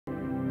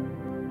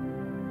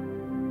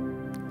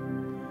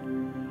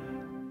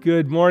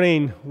Good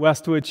morning,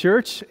 Westwood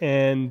Church,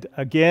 and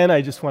again,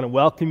 I just want to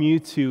welcome you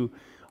to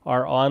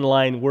our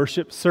online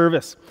worship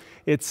service.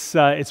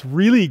 It's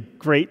really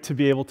great to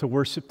be able to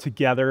worship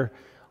together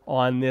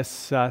on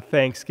this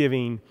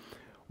Thanksgiving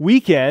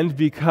weekend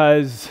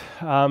because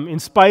in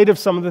spite of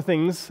some of the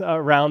things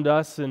around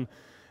us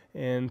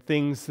and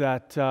things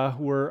that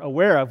we're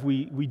aware of,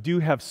 we do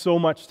have so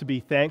much to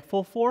be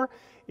thankful for.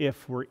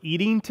 If we're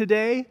eating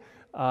today,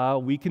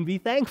 we can be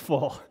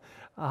thankful.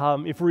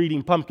 If we're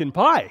eating pumpkin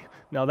pie,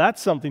 now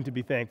that's something to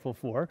be thankful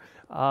for.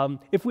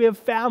 If we have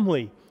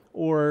family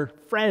or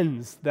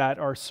friends that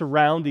are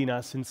surrounding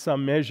us in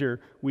some measure,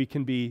 we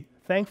can be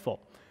thankful.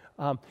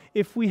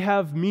 If we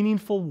have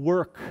meaningful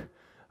work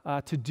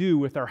to do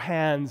with our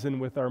hands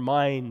and with our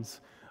minds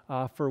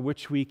for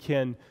which we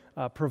can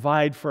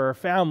provide for our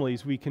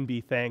families, we can be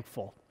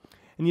thankful.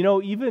 And you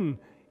know, even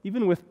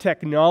with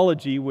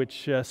technology,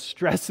 which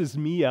stresses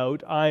me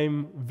out,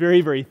 I'm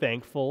very, very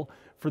thankful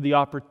for the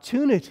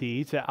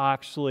opportunity to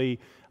actually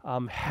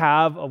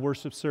have a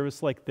worship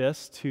service like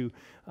this, to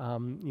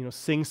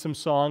sing some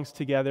songs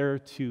together,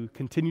 to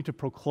continue to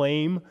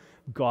proclaim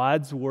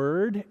God's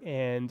word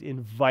and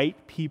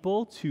invite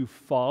people to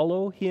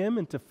follow Him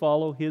and to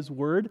follow His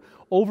word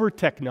over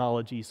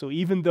technology. So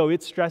even though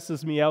it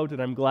stresses me out,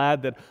 and I'm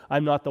glad that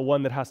I'm not the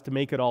one that has to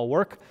make it all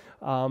work,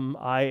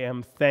 I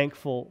am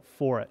thankful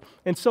for it.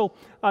 And so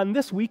on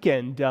this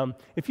weekend,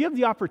 if you have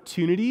the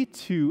opportunity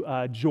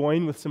to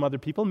join with some other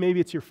people, maybe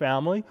it's your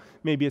family,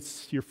 maybe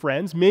it's your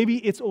friends, maybe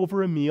it's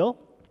over a meal,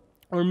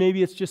 or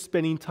maybe it's just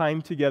spending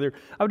time together,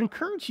 I would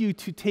encourage you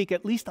to take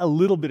at least a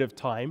little bit of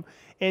time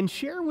and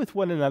share with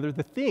one another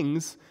the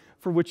things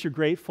for which you're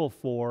grateful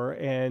for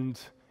and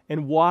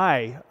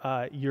why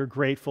you're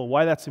grateful,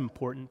 why that's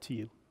important to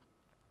you.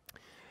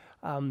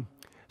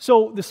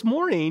 So this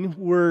morning,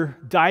 we're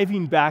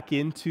diving back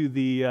into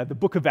the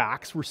book of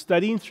Acts. We're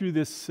studying through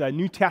this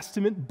New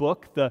Testament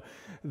book,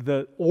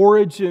 the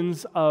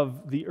origins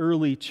of the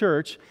early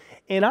church.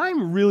 And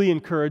I'm really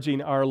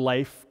encouraging our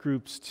life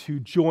groups to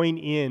join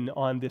in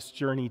on this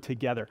journey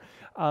together.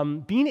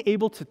 Being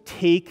able to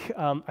take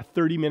a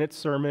 30-minute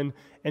sermon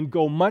and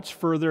go much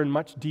further and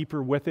much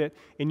deeper with it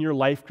in your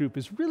life group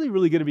is really,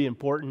 really going to be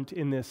important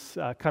in this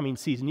coming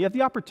season. You have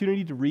the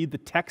opportunity to read the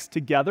text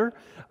together,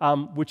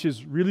 which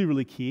is really,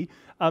 really key.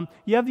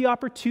 You have the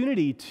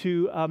opportunity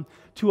to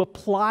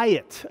apply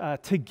it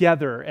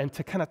together and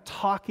to kind of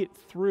talk it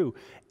through.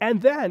 And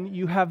then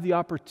you have the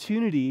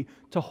opportunity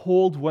to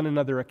hold one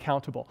another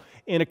accountable.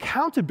 And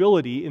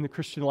accountability in the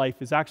Christian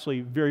life is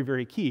actually very,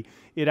 very key.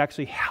 It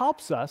actually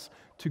helps us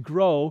to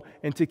grow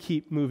and to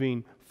keep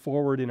moving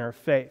forward in our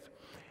faith.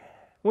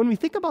 When we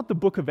think about the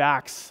book of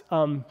Acts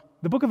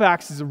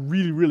is a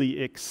really,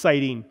 really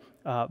exciting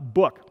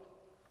book.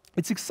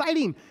 It's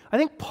exciting, I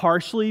think,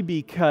 partially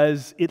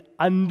because it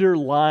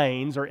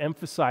underlines or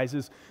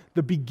emphasizes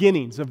the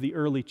beginnings of the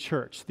early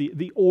church,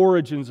 the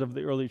origins of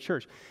the early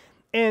church.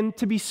 And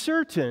to be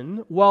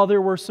certain, while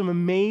there were some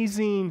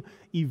amazing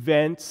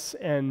events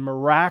and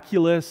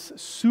miraculous,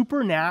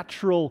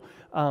 supernatural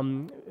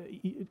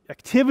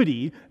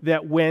activity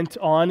that went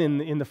on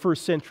in the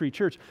first century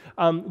church,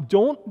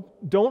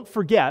 don't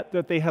forget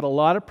that they had a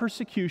lot of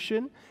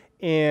persecution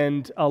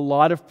and a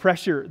lot of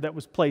pressure that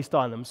was placed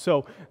on them.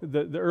 So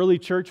the early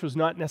church was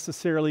not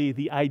necessarily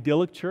the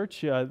idyllic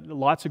church.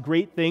 Lots of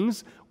great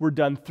things were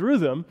done through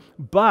them,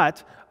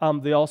 but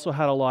they also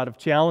had a lot of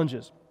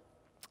challenges.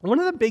 One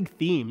of the big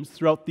themes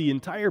throughout the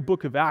entire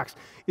book of Acts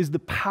is the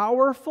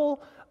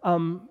powerful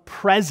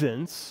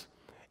presence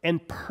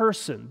and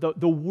person,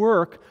 the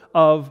work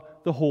of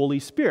the Holy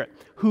Spirit,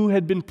 who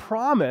had been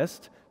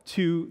promised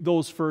to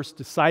those first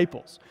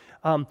disciples.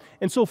 And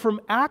so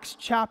from Acts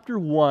chapter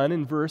 1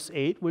 and verse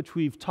 8, which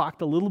we've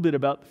talked a little bit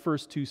about the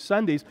first two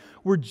Sundays,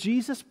 where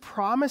Jesus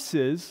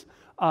promises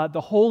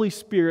the Holy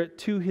Spirit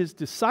to His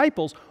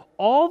disciples,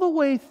 all the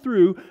way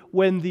through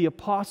when the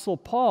Apostle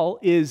Paul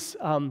is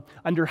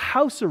under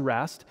house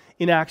arrest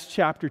in Acts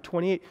chapter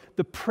 28.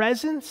 The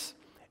presence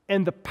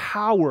and the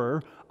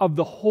power of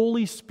the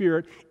Holy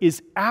Spirit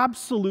is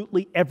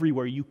absolutely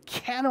everywhere. You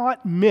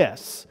cannot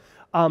miss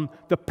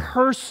the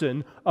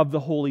person of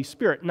the Holy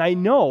Spirit. And I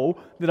know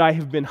that I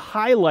have been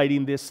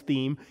highlighting this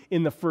theme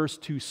in the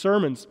first two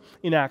sermons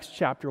in Acts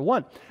chapter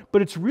 1.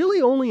 But it's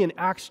really only in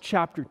Acts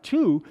chapter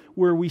 2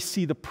 where we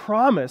see the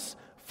promise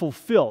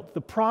fulfilled.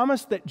 The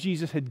promise that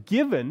Jesus had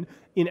given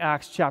in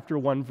Acts chapter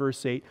 1,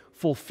 verse 8,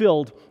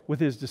 fulfilled with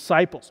His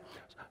disciples.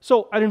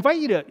 So I'd invite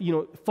you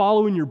to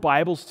follow in your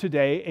Bibles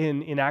today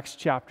in Acts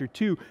chapter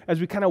 2 as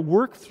we kind of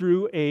work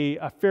through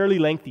a fairly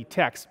lengthy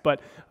text,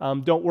 but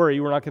don't worry,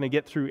 we're not going to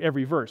get through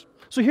every verse.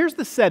 So here's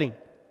the setting.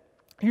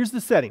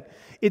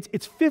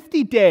 It's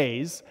 50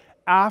 days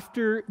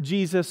after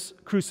Jesus'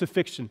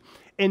 crucifixion.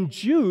 And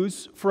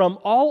Jews from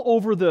all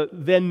over the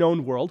then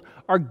known world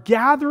are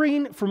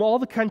gathering from all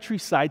the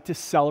countryside to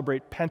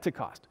celebrate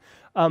Pentecost.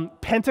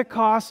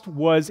 Pentecost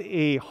was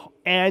an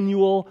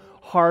annual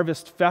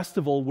harvest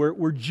festival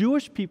where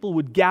Jewish people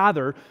would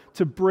gather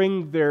to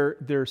bring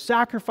their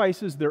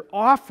sacrifices, their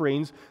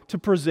offerings to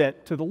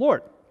present to the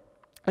Lord.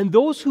 And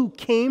those who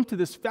came to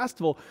this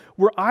festival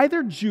were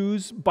either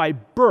Jews by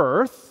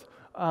birth,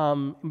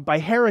 by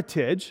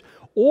heritage,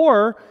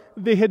 or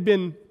they had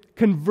been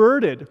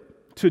converted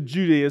to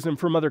Judaism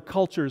from other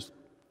cultures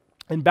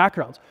and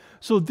backgrounds.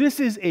 So this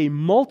is a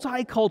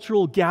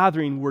multicultural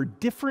gathering where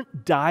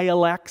different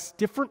dialects,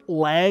 different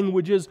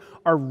languages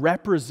are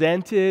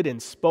represented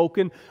and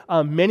spoken.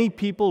 Many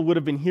people would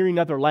have been hearing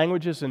other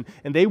languages and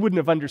they wouldn't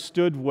have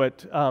understood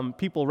what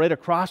people right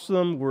across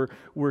them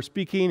were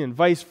speaking and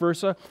vice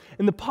versa.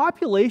 And the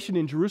population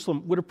in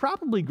Jerusalem would have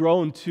probably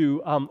grown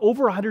to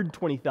over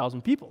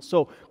 120,000 people.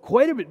 So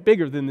quite a bit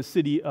bigger than the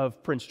city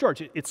of Prince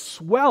George. It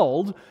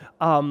swelled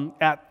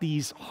at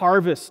these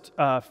harvest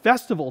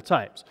festival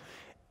times.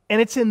 And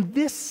it's in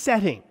this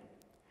setting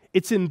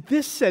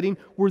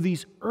where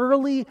these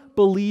early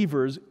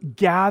believers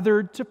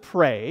gathered to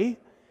pray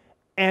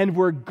and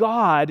where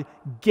God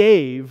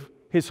gave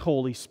His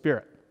Holy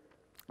Spirit.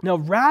 Now,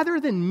 rather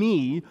than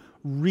me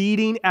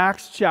reading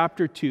Acts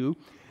chapter 2,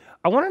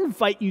 I want to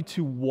invite you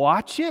to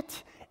watch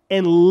it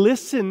and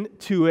listen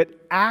to it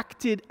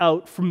acted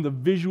out from the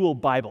visual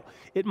Bible.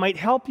 It might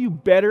help you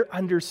better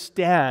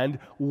understand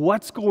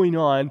what's going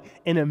on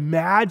and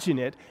imagine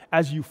it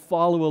as you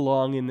follow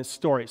along in this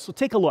story. So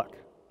take a look.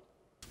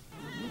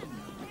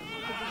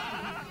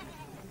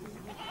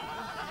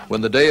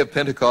 When the day of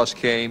Pentecost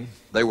came,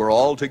 they were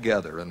all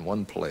together in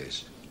one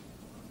place.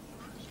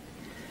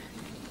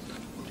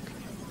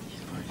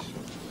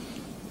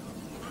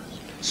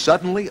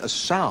 Suddenly, a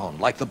sound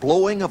like the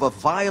blowing of a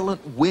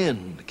violent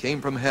wind came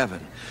from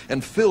heaven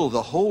and filled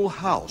the whole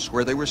house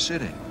where they were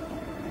sitting.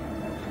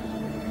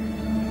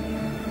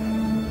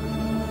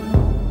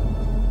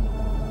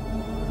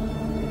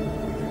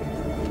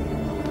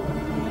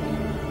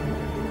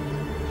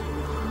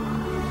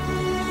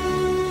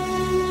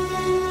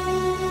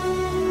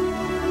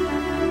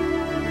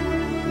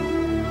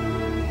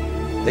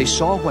 They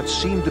saw what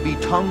seemed to be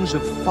tongues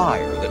of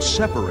fire that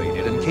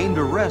separated and came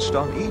to rest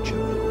on each of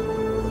them.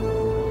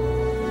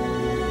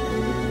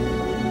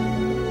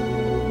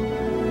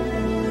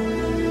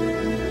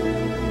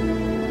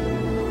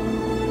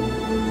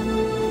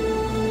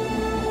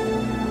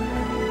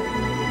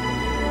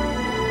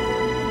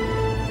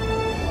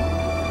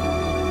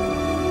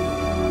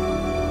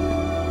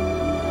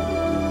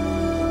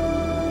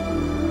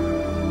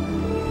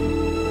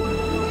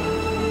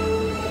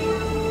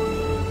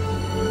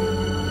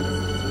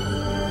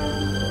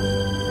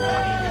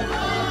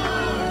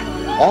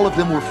 All of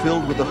them were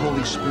filled with the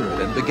Holy Spirit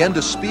and began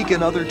to speak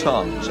in other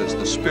tongues as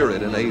the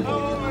Spirit enabled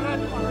them.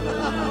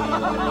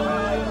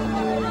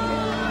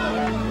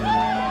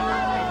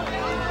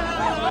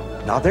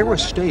 Now there were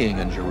staying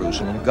in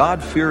Jerusalem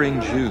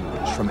God-fearing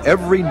Jews from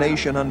every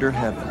nation under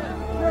heaven.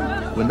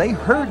 When they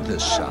heard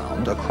this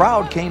sound, a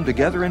crowd came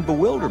together in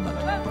bewilderment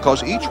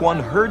because each one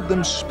heard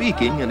them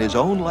speaking in his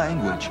own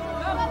language.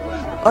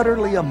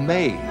 Utterly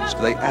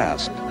amazed, they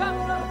asked,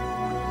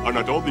 "Are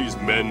not all these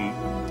men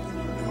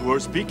who are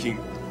speaking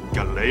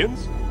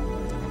Galileans?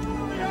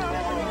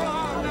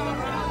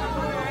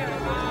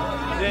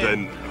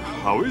 Then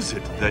how is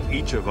it that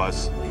each of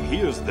us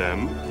hears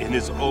them in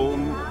his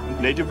own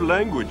native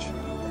language?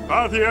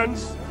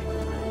 Parthians,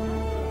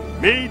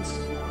 Medes,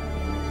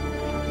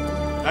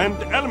 and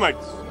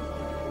Elamites,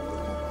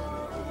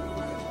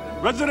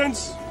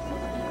 residents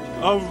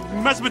of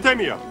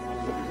Mesopotamia,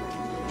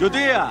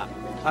 Judea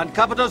and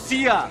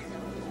Cappadocia,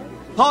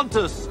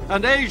 Pontus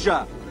and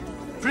Asia,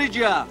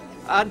 Phrygia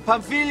and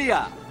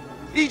Pamphylia,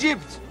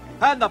 Egypt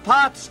and the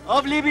parts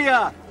of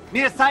Libya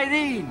near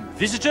Cyrene,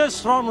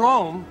 visitors from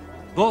Rome,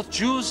 both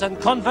Jews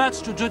and converts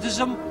to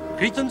Judaism,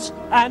 Cretans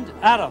and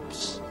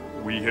Arabs.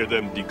 We hear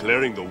them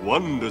declaring the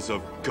wonders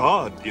of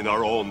God in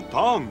our own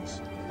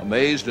tongues."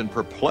 Amazed and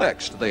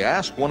perplexed, they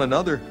asked one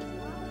another.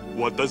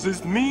 "What does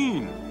this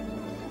mean?"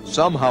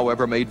 Some,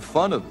 however, made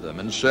fun of them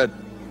and said,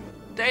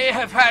 "They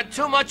have had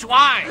too much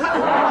wine."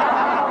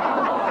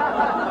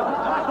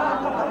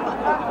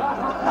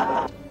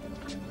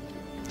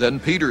 Then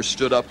Peter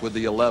stood up with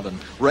the 11,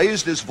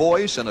 raised his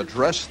voice, and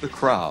addressed the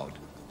crowd.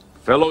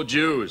 "Fellow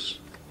Jews,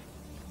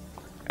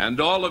 and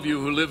all of you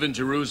who live in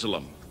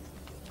Jerusalem,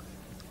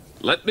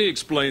 let me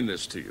explain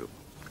this to you.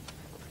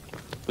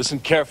 Listen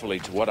carefully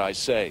to what I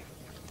say.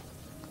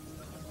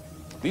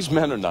 These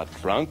men are not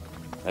drunk,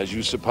 as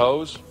you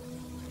suppose.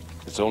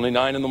 It's only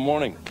 9 in the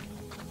morning.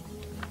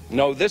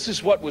 No, this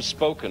is what was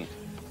spoken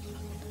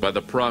by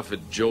the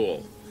prophet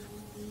Joel.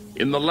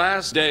 In the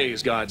last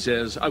days, God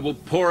says, I will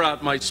pour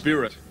out my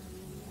spirit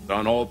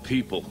on all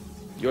people.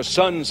 Your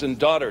sons and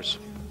daughters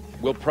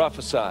will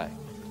prophesy.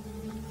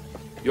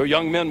 Your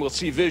young men will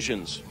see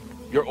visions.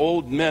 Your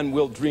old men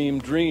will dream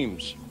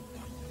dreams.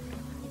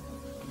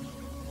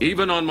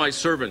 Even on my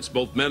servants,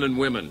 both men and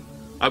women,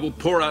 I will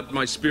pour out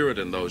my spirit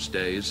in those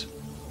days,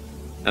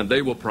 and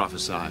they will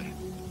prophesy.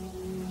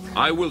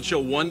 I will show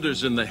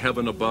wonders in the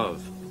heaven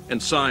above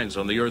and signs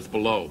on the earth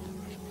below.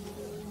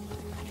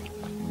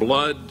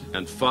 Blood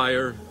and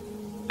fire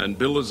and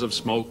billows of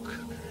smoke.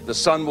 The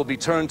sun will be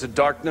turned to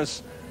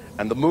darkness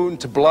and the moon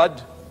to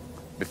blood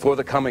before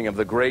the coming of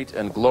the great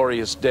and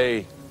glorious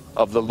day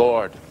of the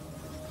Lord.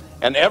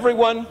 And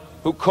everyone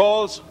who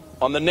calls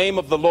on the name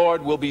of the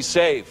Lord will be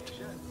saved.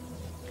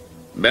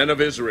 Men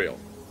of Israel,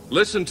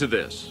 listen to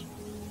this.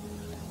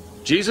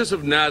 Jesus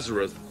of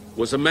Nazareth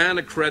was a man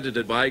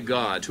accredited by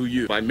God to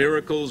you by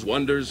miracles,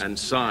 wonders, and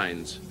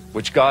signs,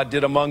 which God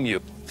did among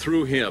you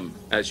through him,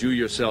 as you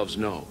yourselves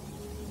know.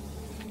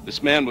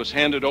 This man was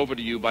handed over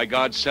to you by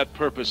God's set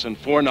purpose and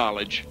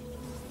foreknowledge,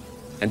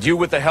 and you,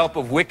 with the help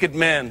of wicked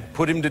men,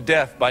 put him to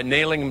death by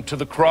nailing him to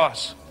the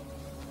cross.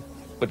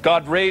 But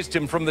God raised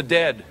him from the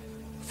dead,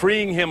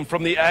 freeing him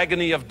from the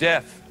agony of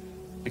death,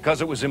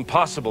 because it was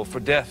impossible for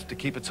death to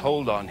keep its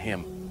hold on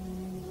him.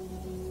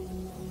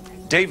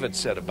 David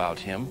said about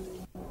him,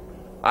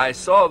 I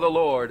saw the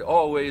Lord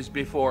always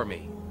before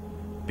me.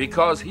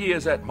 Because he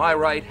is at my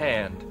right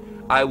hand,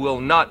 I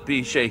will not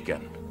be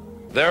shaken.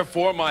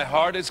 Therefore my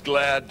heart is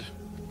glad,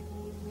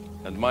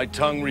 and my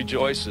tongue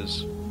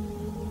rejoices.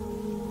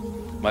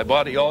 My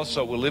body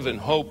also will live in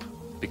hope,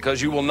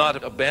 because you will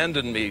not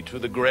abandon me to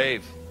the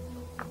grave,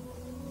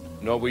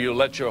 nor will you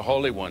let your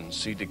Holy One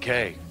see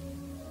decay.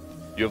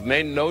 You have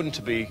made known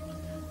to me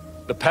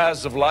the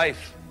paths of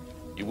life.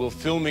 You will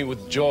fill me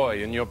with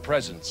joy in your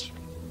presence.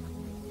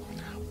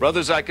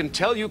 Brothers, I can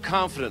tell you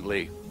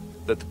confidently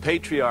that the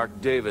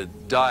patriarch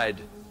David died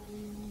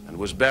and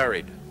was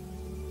buried,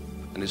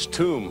 and his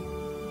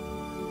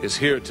tomb is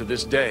here to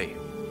this day.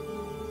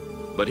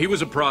 But he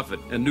was a prophet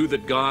and knew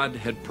that God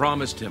had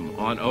promised him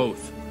on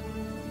oath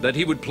that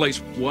he would place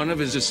one of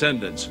his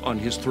descendants on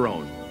his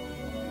throne.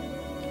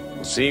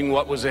 Seeing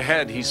what was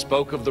ahead, he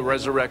spoke of the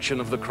resurrection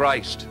of the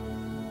Christ,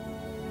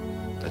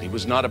 that he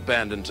was not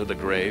abandoned to the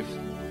grave,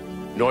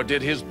 nor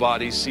did his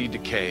body see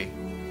decay.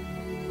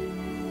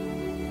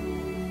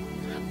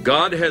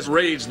 God has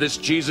raised this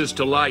Jesus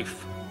to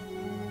life,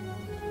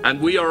 and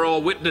we are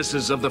all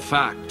witnesses of the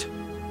fact.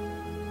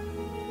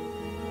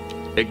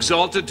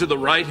 Exalted to the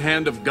right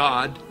hand of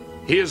God,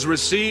 he has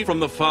received from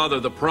the Father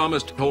the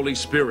promised Holy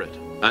Spirit,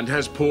 and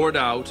has poured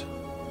out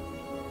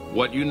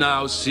what you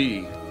now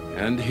see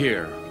and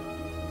hear.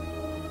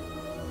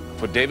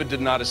 For David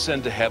did not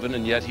ascend to heaven,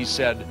 and yet he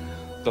said,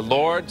 the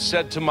Lord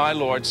said to my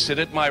Lord, sit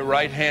at my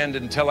right hand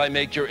until I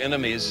make your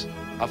enemies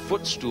a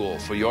footstool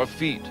for your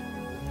feet.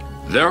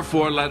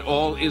 Therefore let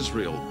all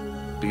Israel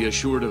be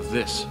assured of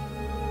this.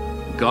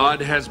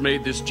 God has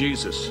made this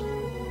Jesus,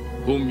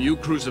 whom you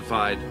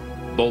crucified,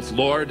 both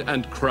Lord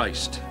and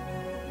Christ.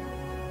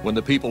 When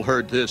the people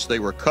heard this, they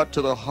were cut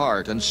to the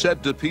heart and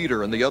said to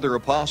Peter and the other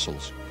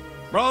apostles,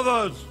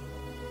 Brothers,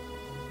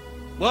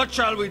 what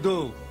shall we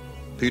do?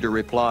 Peter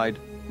replied,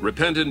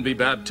 repent and be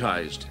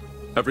baptized,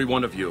 every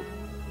one of you,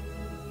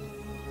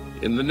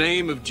 in the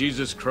name of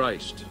Jesus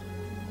Christ,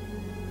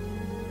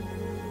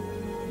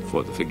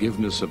 for the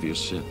forgiveness of your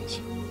sins.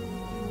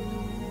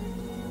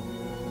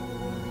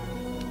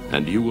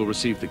 And you will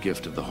receive the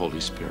gift of the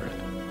Holy Spirit.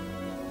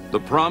 The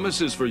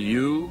promise is for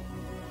you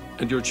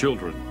and your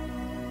children,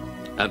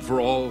 and for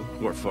all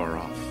who are far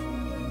off,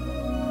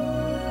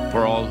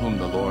 for all whom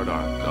the Lord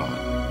our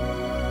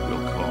God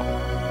will call.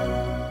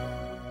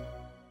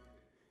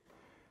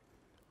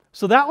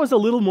 So that was a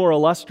little more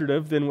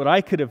illustrative than what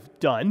I could have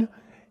done.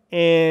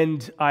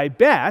 And I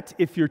bet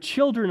if your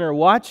children are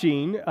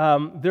watching,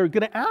 they're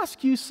going to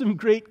ask you some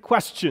great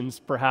questions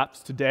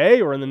perhaps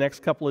today or in the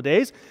next couple of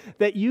days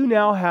that you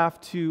now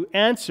have to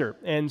answer.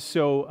 And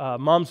so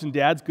moms and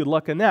dads, good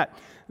luck on that.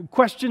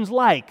 Questions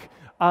like,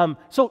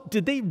 so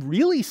did they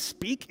really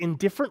speak in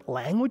different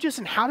languages,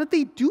 and how did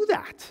they do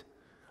that?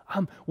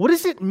 What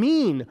does it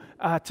mean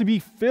to be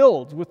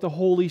filled with the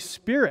Holy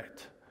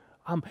Spirit?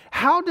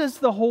 How does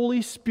the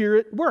Holy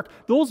Spirit work?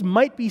 Those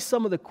might be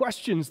some of the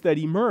questions that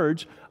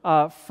emerge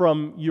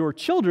from your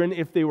children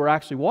if they were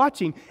actually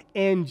watching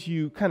and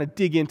you kind of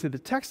dig into the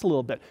text a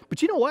little bit.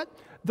 But you know what?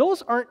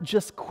 Those aren't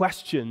just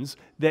questions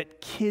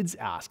that kids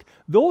ask.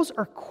 Those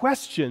are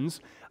questions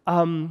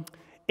and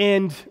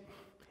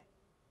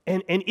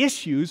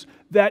issues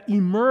that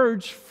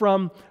emerge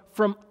from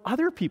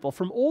other people,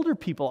 from older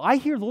people. I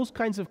hear those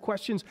kinds of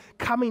questions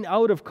coming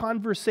out of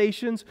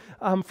conversations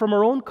from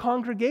our own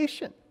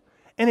congregation.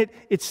 And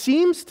it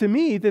seems to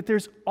me that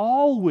there's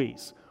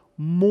always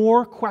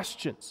more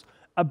questions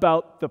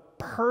about the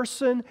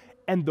person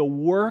and the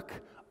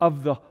work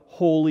of the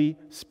Holy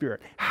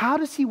Spirit. How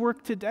does he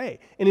work today?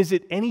 And is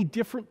it any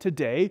different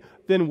today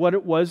than what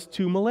it was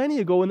 2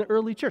 millennia ago in the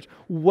early church?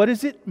 What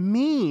does it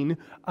mean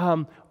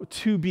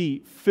to be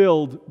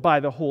filled by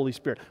the Holy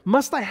Spirit?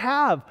 Must I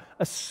have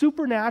a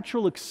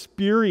supernatural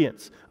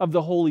experience of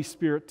the Holy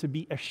Spirit to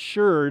be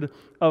assured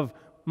of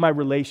my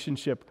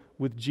relationship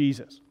with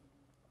Jesus?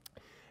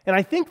 And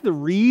I think the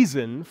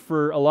reason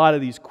for a lot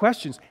of these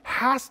questions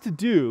has to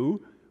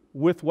do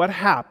with what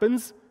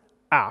happens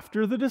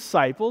after the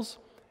disciples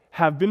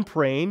have been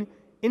praying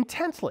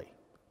intensely,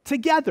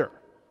 together,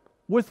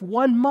 with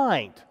one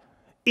mind,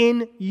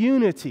 in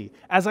unity,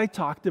 as I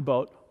talked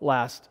about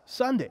last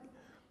Sunday.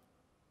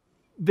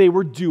 They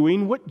were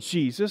doing what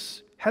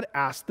Jesus had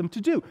asked them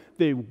to do.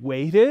 They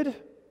waited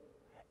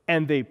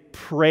and they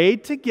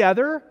prayed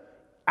together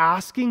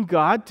asking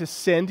God to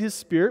send His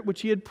Spirit,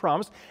 which He had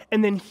promised.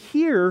 And then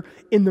here,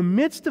 in the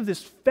midst of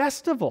this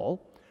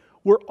festival,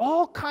 where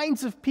all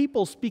kinds of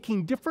people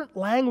speaking different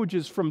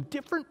languages from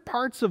different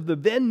parts of the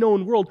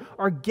then-known world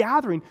are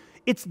gathering,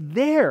 it's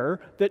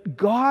there that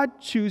God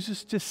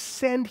chooses to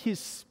send His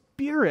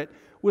Spirit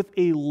with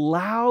a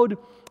loud,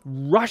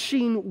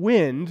 rushing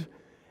wind.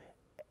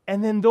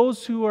 And then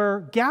those who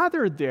are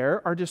gathered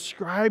there are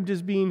described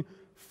as being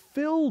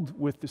filled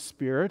with the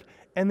Spirit,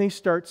 and they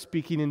start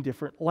speaking in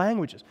different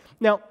languages.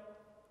 Now,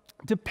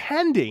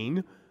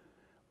 depending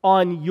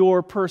on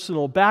your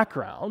personal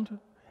background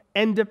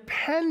and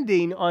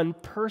depending on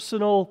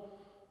personal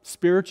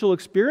spiritual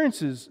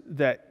experiences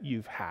that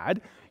you've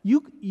had,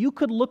 you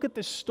could look at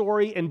this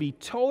story and be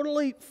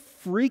totally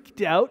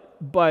freaked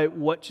out by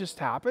what just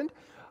happened,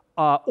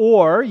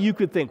 or you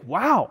could think,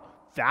 wow,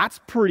 that's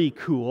pretty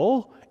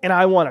cool, and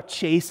I want to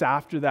chase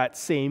after that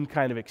same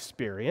kind of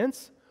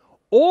experience.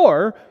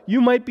 Or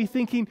you might be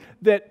thinking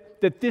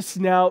that this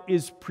now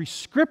is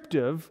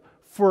prescriptive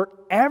for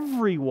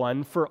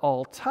everyone for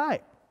all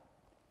time.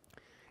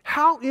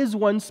 How is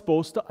one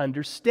supposed to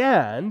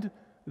understand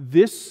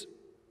this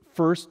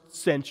first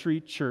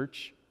century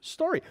church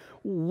story?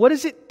 What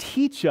does it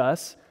teach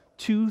us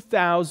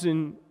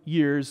 2,000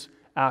 years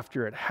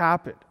after it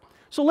happened?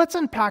 So let's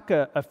unpack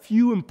a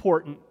few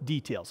important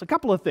details, a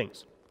couple of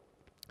things.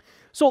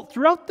 So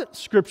throughout the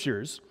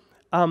scriptures,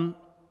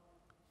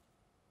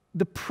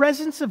 the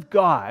presence of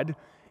God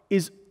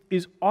is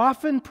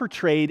often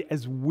portrayed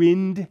as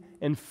wind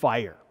and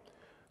fire.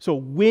 So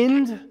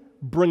wind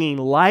bringing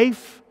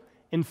life,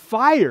 and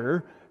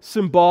fire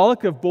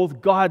symbolic of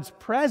both God's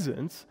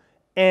presence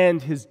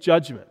and His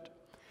judgment.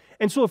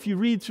 And so if you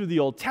read through the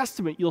Old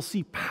Testament, you'll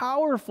see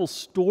powerful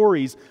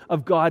stories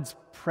of God's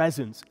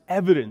presence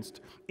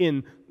evidenced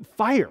in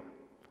fire.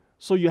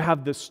 So you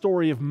have the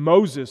story of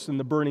Moses and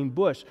the burning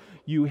bush.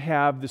 You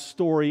have the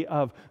story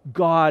of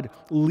God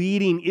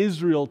leading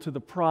Israel to the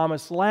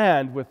promised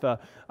land with a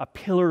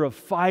pillar of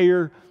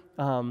fire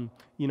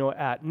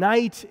at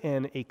night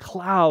and a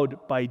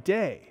cloud by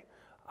day.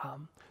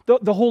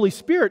 The Holy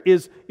Spirit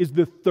is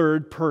the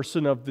third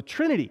person of the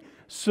Trinity.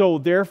 So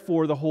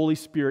therefore, the Holy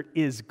Spirit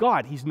is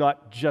God. He's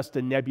not just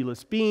a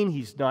nebulous being.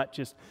 He's not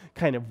just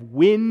kind of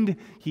wind.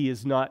 He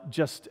is not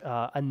just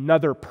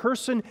another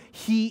person.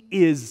 He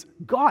is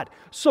God.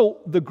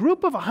 So the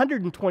group of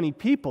 120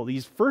 people,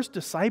 these first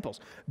disciples,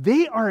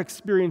 they are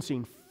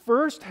experiencing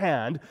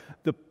firsthand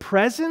the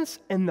presence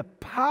and the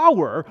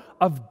power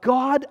of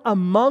God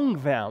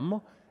among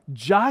them,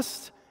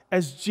 just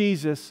as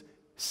Jesus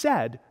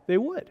said they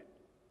would.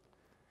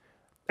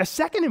 A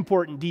second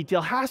important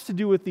detail has to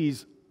do with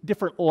these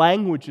different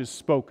languages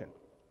spoken.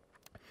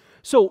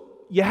 So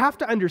you have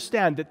to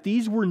understand that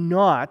these were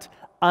not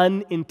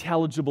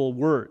unintelligible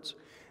words.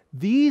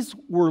 These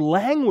were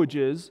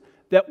languages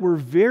that were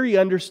very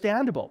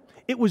understandable.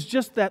 It was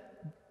just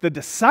that the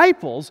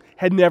disciples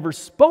had never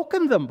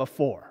spoken them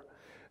before.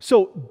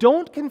 So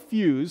don't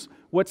confuse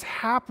what's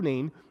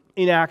happening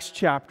in Acts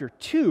chapter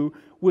 2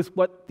 with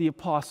what the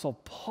Apostle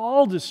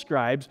Paul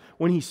describes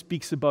when he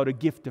speaks about a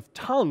gift of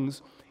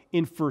tongues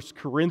in 1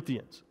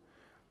 Corinthians.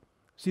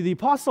 See, the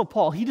Apostle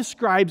Paul, he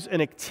describes an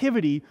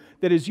activity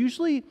that is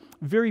usually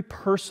very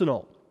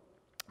personal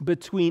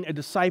between a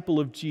disciple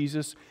of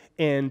Jesus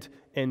and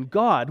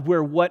God,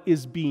 where what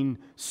is being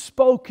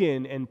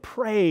spoken and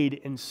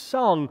prayed and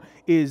sung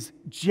is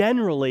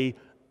generally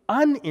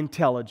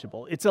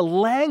unintelligible. It's a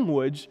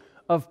language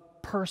of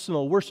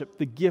personal worship,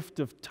 the gift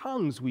of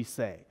tongues, we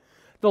say.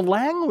 The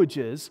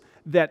languages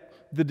that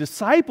the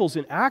disciples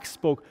in Acts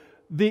spoke,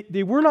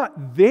 they were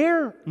not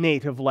their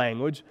native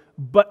language,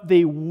 but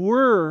they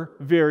were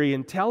very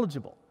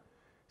intelligible.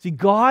 See,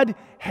 God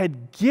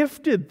had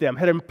gifted them,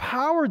 had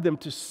empowered them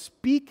to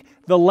speak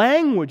the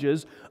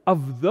languages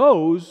of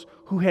those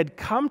who had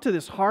come to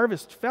this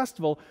harvest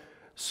festival,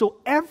 so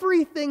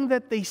everything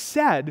that they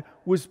said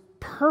was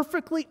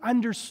perfectly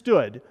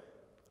understood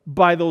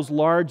by those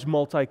large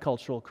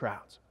multicultural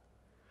crowds.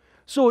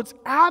 So it's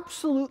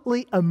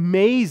absolutely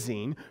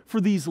amazing for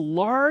these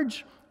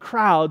large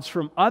crowds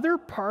from other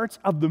parts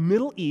of the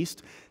Middle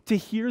East to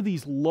hear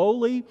these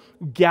lowly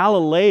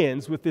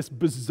Galileans with this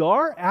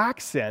bizarre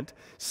accent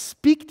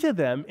speak to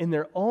them in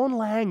their own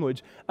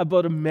language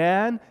about a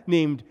man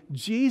named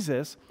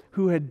Jesus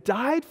who had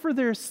died for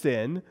their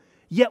sin,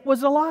 yet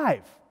was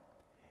alive,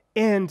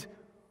 and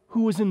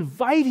who was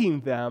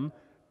inviting them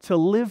to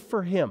live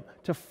for Him,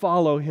 to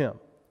follow Him.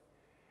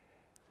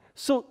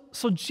 So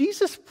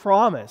Jesus'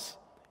 promise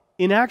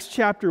in Acts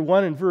chapter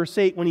 1 and verse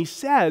 8, when He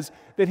says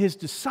that His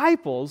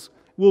disciples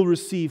will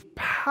receive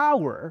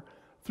power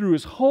through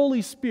His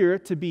Holy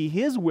Spirit to be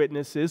His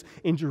witnesses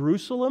in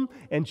Jerusalem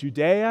and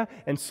Judea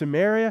and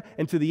Samaria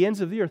and to the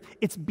ends of the earth,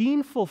 it's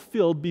being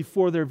fulfilled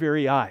before their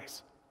very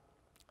eyes.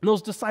 And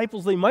those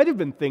disciples, they might have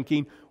been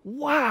thinking,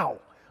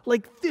 wow,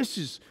 like this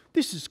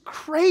is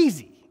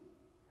crazy.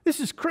 This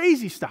is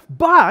crazy stuff.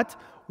 But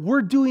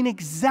we're doing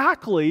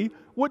exactly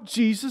what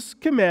Jesus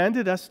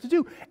commanded us to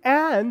do.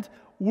 And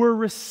we're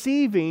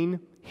receiving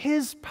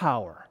His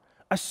power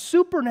a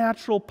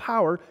supernatural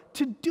power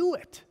to do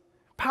it.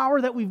 Power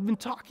that we've been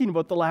talking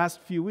about the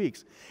last few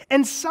weeks.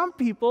 And some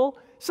people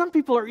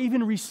are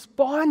even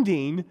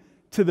responding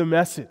to the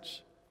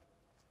message.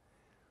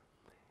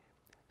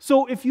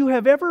 So if you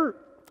have ever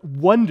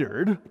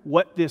wondered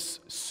what this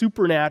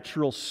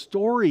supernatural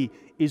story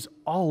is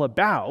all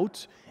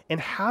about and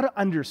how to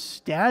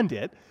understand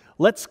it,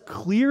 let's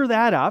clear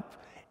that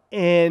up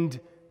and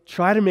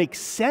try to make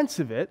sense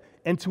of it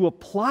and to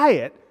apply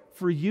it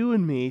for you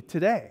and me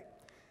today.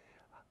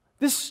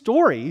 This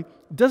story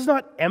does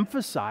not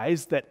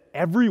emphasize that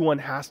everyone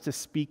has to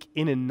speak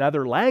in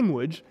another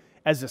language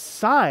as a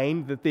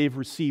sign that they've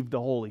received the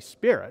Holy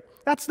Spirit.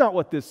 That's not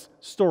what this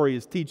story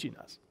is teaching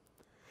us.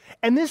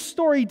 And this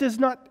story does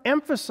not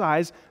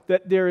emphasize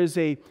that there is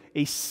a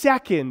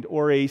second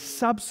or a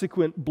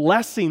subsequent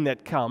blessing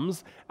that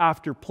comes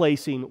after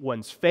placing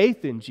one's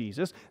faith in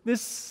Jesus.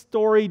 This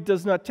story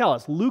does not tell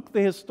us. Luke,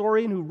 the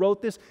historian who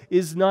wrote this,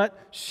 is not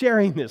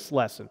sharing this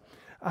lesson.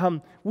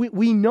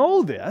 We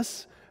know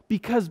this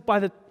because by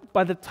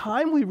the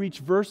time we reach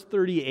verse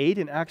 38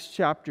 in Acts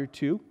chapter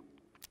 2,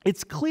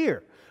 it's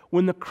clear.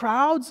 When the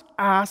crowds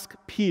ask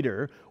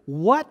Peter,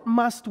 "What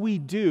must we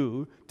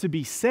do to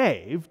be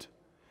saved?"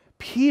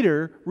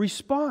 Peter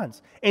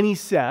responds, and he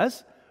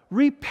says,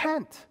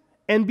 "Repent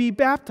and be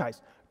baptized.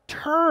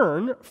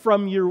 Turn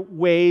from your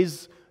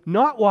ways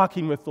not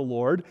walking with the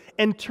Lord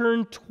and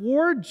turn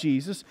toward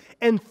Jesus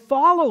and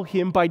follow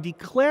him by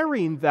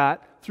declaring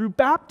that through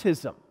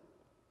baptism.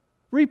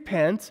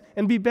 Repent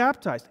and be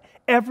baptized,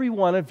 every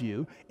one of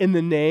you, in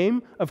the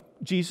name of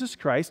Jesus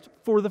Christ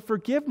for the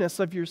forgiveness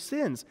of your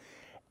sins,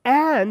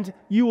 and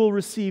you will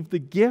receive the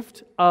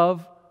gift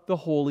of the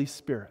Holy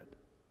Spirit."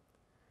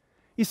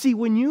 You see,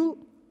 when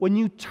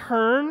you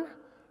turn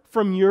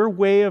from your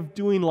way of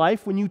doing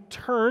life, when you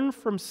turn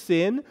from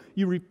sin,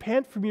 you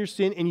repent from your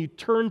sin and you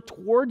turn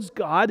towards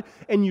God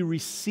and you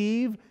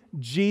receive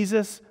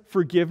Jesus'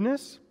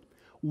 forgiveness,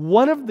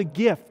 one of the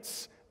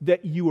gifts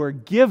that you are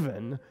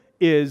given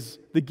is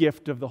the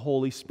gift of the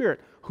Holy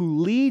Spirit, who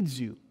leads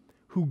you,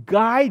 who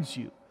guides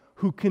you,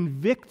 who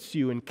convicts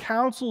you and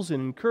counsels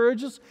and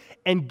encourages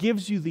and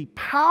gives you the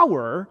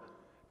power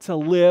to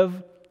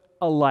live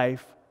a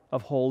life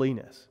of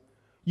holiness.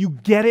 You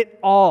get it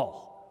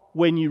all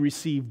when you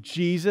receive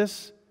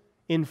Jesus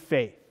in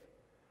faith.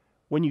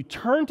 When you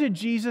turn to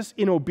Jesus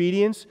in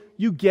obedience,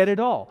 you get it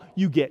all.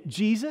 You get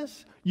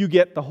Jesus, you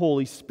get the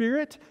Holy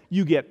Spirit,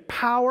 you get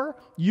power,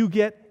 you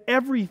get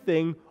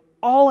everything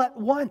all at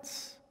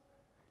once.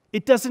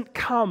 It doesn't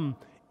come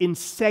in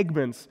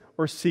segments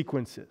or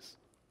sequences.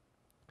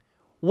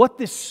 What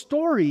this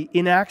story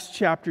in Acts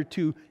chapter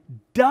 2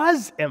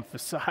 does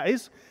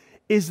emphasize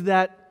is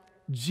that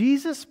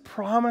Jesus'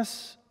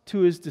 promise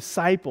to his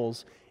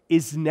disciples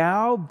is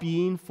now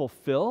being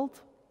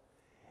fulfilled,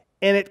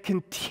 and it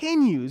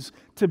continues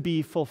to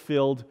be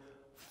fulfilled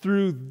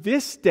through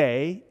this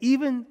day,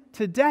 even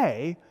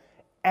today,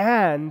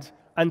 and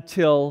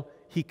until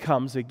he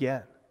comes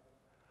again.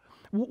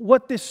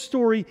 What this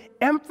story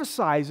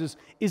emphasizes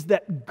is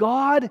that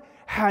God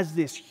has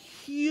this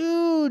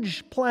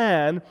huge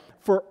plan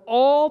for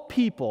all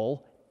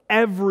people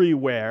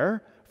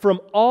everywhere, from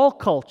all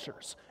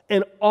cultures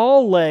and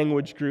all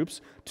language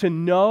groups, to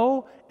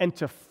know and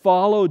to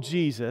follow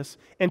Jesus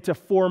and to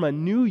form a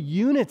new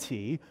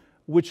unity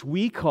which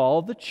we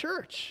call the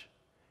church.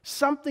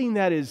 Something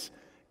that is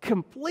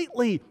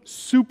completely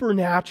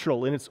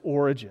supernatural in its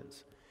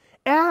origins.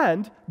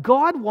 And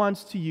God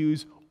wants to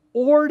use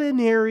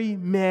ordinary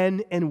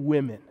men and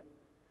women,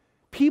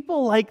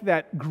 people like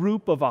that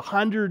group of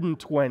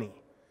 120,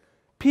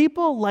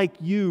 people like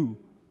you,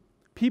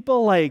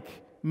 people like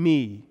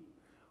me,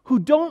 who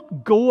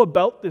don't go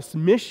about this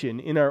mission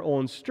in our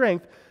own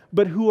strength,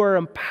 but who are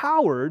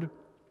empowered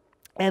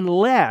and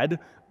led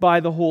by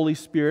the Holy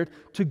Spirit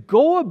to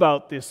go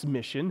about this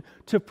mission,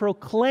 to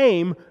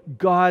proclaim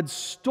God's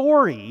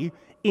story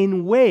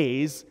in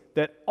ways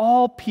that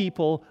all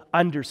people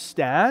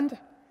understand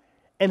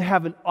and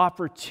have an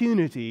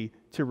opportunity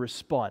to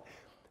respond.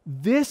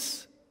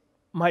 This,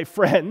 my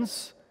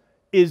friends,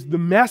 is the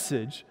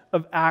message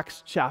of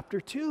Acts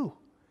chapter 2.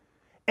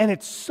 And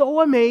it's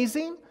so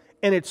amazing,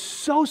 and it's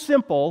so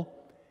simple,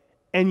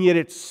 and yet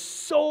it's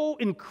so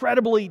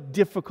incredibly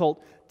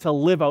difficult to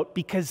live out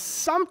because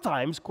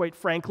sometimes, quite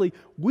frankly,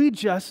 we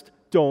just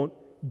don't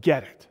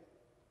get it.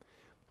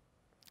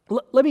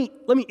 Let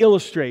me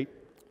illustrate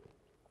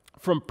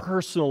from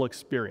personal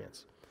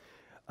experience.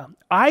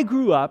 I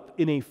grew up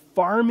in a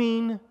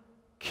farming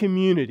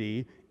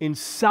community in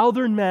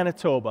southern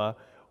Manitoba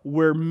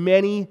where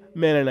many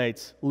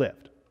Mennonites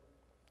lived.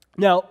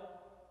 Now,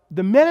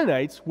 the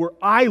Mennonites where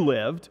I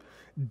lived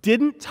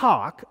didn't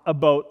talk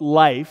about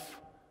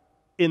life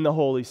in the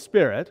Holy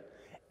Spirit,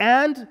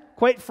 and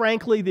quite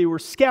frankly, they were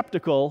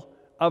skeptical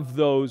of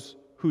those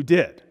who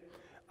did.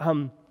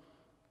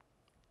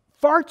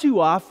 Far too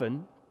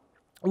often,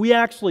 we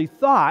actually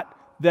thought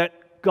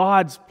that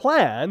God's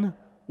plan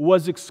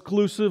was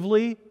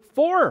exclusively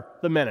for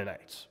the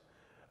Mennonites.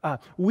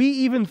 We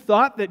even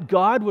thought that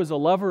God was a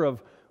lover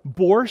of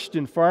borscht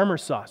and farmer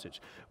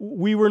sausage.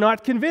 We were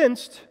not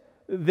convinced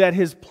that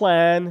his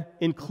plan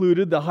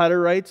included the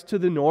Hutterites to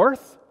the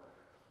north,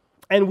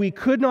 and we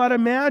could not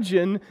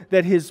imagine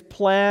that his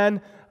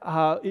plan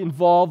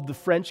involved the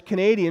French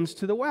Canadians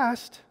to the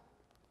west.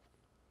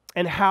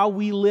 And how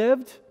we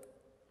lived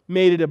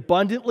made it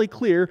abundantly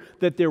clear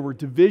that there were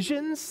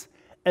divisions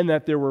and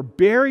that there were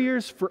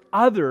barriers for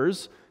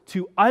others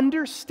to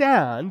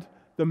understand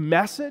the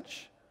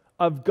message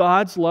of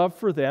God's love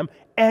for them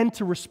and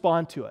to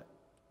respond to it.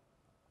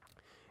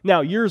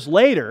 Now, years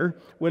later,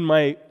 when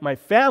my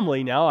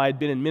family now, I had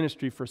been in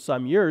ministry for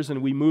some years,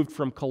 and we moved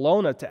from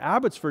Kelowna to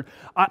Abbotsford,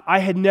 I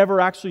had never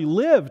actually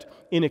lived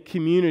in a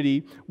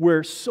community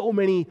where so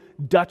many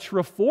Dutch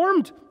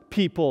Reformed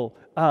people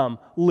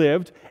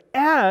lived,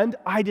 and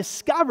I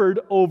discovered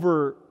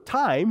over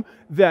time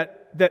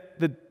that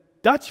the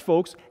Dutch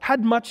folks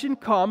had much in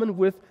common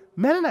with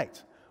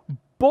Mennonites.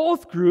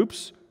 Both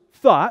groups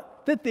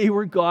thought that they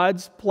were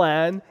God's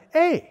plan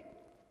A.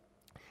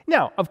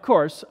 Now, of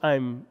course,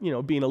 I'm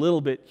being a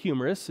little bit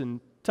humorous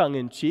and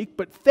tongue-in-cheek,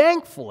 but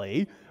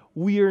thankfully,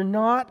 we are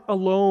not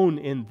alone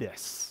in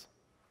this.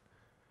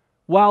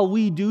 While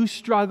we do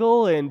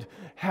struggle and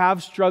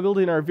have struggled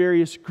in our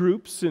various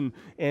groups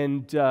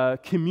and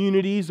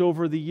communities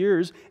over the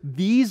years,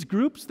 these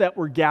groups that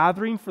were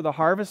gathering for the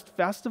Harvest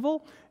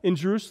Festival in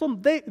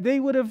Jerusalem, they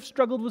would have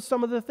struggled with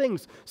some of the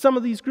things. Some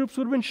of these groups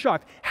would have been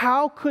shocked.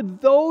 How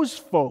could those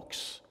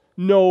folks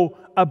know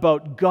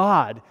about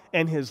God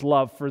and His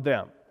love for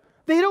them?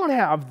 They don't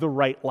have the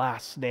right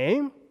last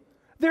name.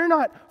 They're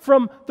not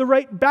from the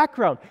right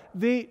background.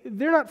 They're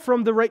not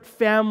from the right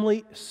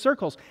family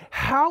circles.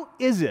 How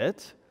is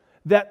it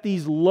that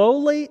these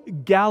lowly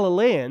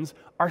Galileans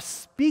are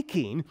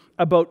speaking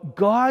about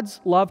God's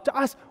love to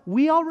us?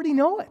 We already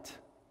know it.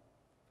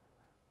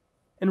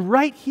 And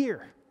right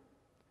here,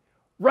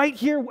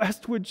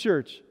 Westwood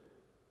Church,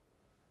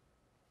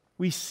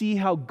 we see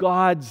how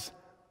God's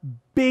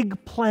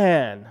big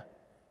plan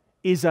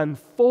is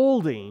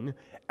unfolding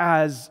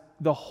as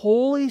the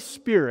Holy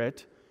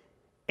Spirit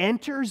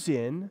enters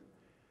in,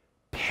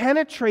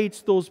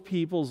 penetrates those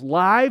people's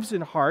lives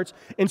and hearts,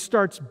 and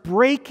starts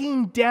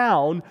breaking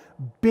down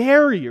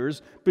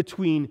barriers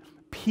between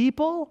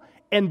people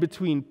and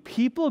between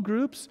people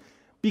groups,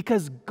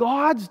 because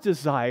God's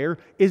desire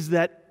is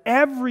that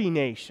every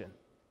nation,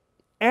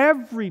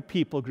 every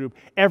people group,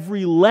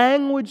 every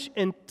language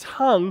and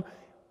tongue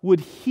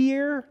would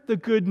hear the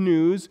good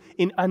news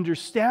in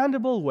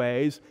understandable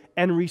ways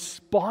and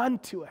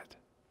respond to it.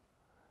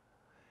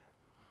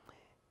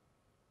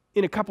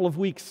 In a couple of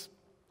weeks,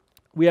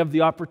 we have the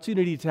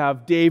opportunity to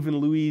have Dave and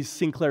Louise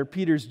Sinclair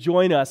Peters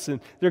join us,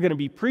 and they're going to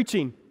be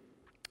preaching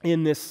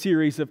in this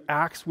series of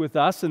Acts with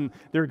us, and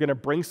they're going to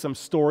bring some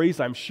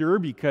stories, I'm sure,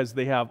 because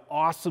they have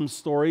awesome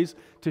stories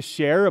to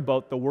share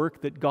about the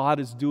work that God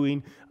is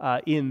doing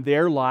in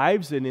their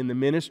lives and in the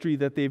ministry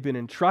that they've been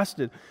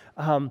entrusted.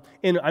 And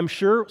I'm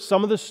sure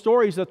some of the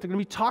stories that they're going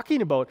to be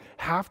talking about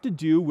have to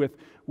do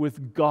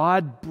with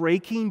God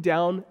breaking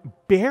down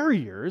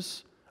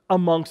barriers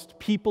amongst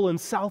people in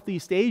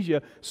Southeast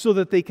Asia so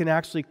that they can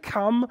actually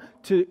come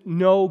to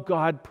know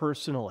God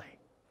personally.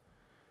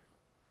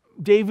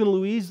 Dave and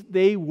Louise,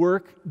 they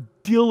work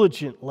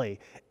diligently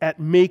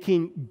at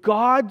making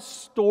God's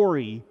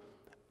story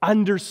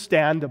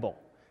understandable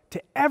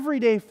to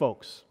everyday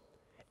folks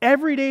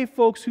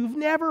who've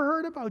never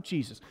heard about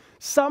Jesus.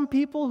 Some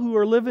people who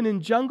are living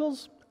in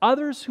jungles,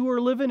 others who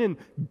are living in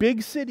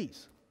big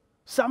cities.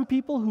 Some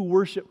people who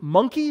worship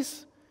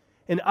monkeys,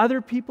 and other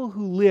people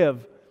who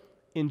live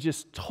in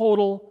just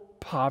total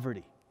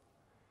poverty.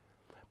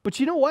 But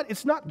you know what?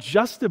 It's not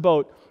just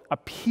about a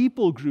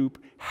people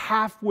group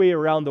halfway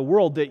around the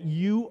world that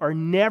you are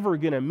never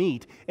going to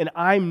meet and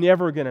I'm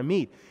never going to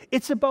meet.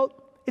 It's about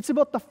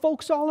the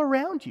folks all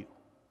around you.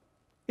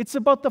 It's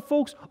about the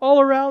folks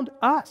all around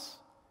us.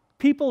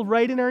 People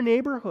right in our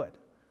neighborhood.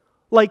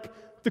 Like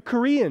the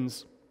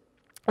Koreans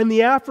and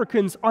the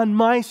Africans on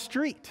my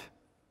street.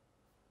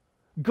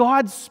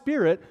 God's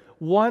Spirit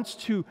wants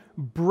to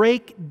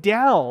break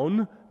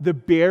down the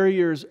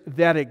barriers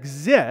that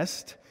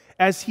exist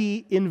as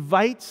He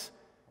invites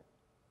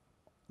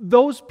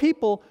those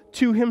people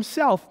to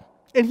Himself,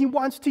 and He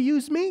wants to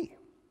use me.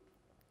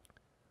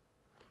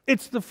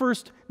 It's the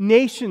First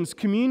Nations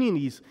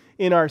communities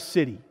in our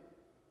city,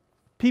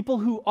 people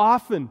who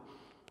often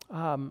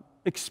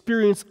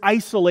experience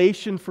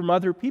isolation from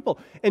other people,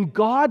 and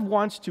God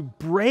wants to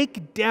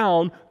break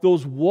down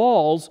those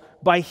walls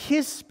by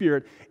His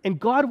Spirit, and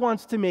God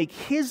wants to make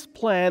His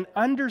plan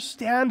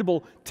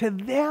understandable to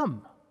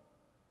them,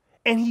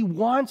 and He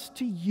wants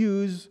to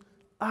use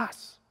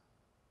us.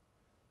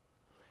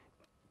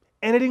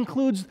 And it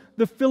includes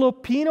the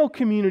Filipino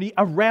community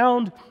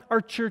around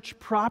our church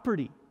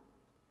property.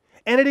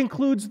 And it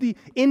includes the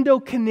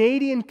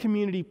Indo-Canadian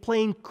community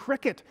playing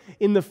cricket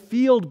in the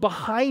field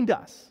behind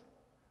us.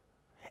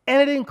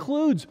 And it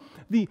includes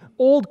the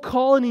Old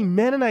Colony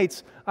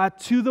Mennonites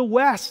to the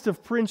west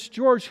of Prince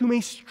George who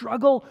may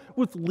struggle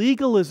with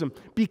legalism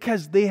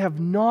because they have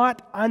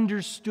not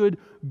understood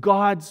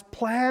God's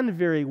plan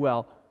very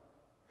well.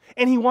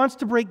 And he wants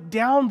to break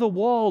down the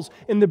walls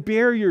and the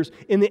barriers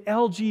in the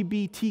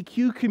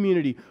LGBTQ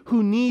community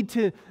who need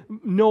to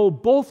know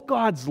both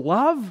God's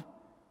love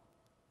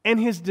and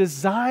his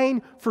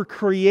design for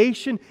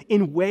creation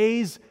in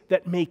ways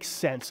that make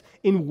sense,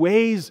 in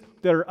ways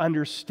that are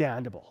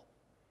understandable.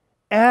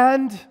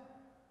 And.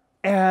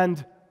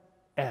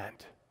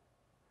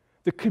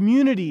 The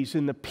communities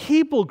and the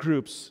people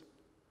groups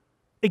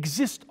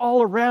exist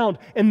all around,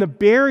 and the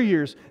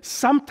barriers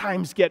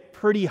sometimes get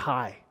pretty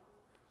high.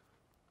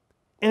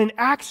 And in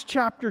Acts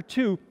chapter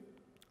 2,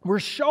 we're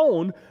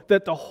shown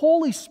that the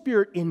Holy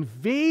Spirit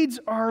invades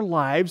our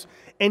lives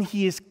and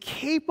he is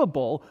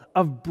capable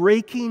of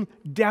breaking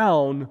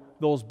down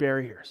those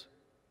barriers.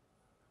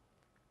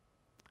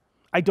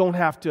 I don't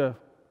have to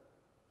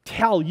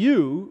tell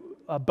you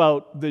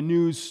about the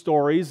news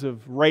stories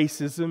of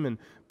racism and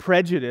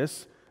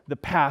prejudice the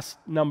past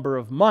number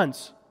of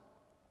months,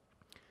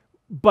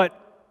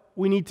 but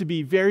we need to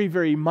be very,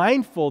 very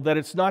mindful that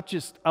it's not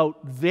just out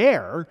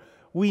there.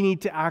 We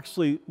need to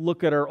actually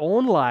look at our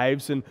own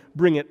lives and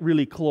bring it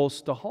really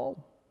close to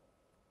home.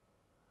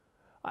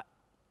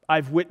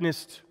 I've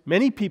witnessed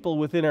many people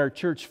within our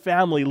church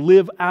family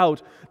live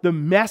out the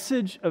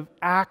message of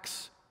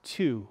Acts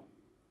 2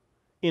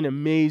 in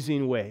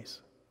amazing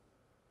ways.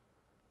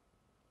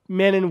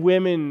 Men and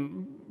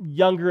women,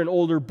 younger and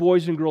older,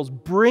 boys and girls,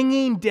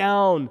 bringing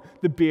down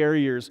the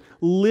barriers,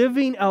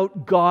 living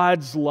out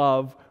God's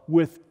love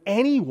with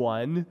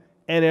anyone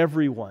and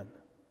everyone.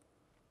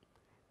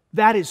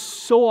 That is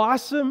so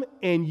awesome,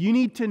 and you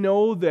need to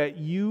know that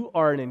you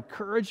are an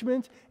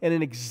encouragement and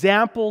an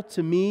example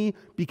to me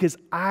because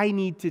I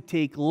need to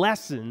take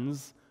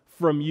lessons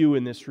from you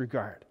in this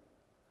regard.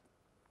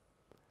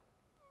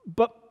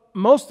 But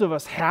most of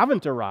us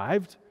haven't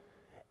arrived,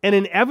 and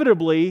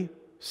inevitably,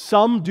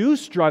 some do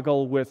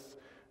struggle with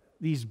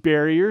these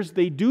barriers.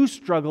 They do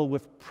struggle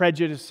with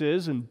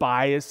prejudices and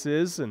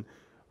biases and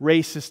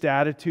racist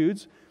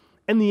attitudes.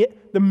 And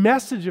the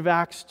message of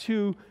Acts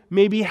 2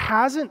 maybe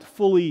hasn't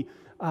fully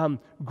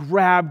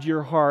grabbed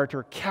your heart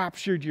or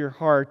captured your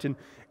heart, and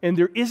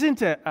there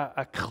isn't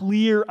a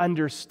clear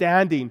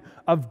understanding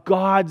of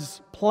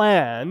God's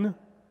plan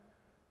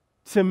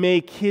to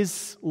make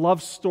his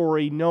love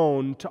story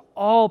known to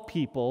all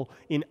people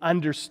in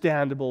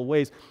understandable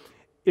ways.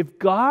 If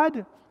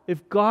God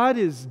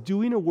is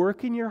doing a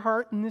work in your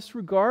heart in this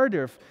regard,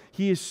 or if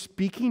he is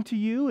speaking to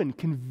you and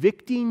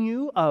convicting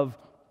you of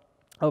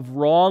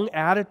wrong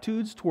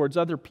attitudes towards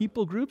other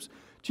people groups,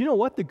 do you know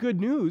what? The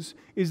good news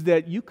is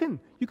that you can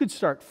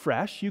start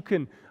fresh. You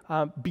can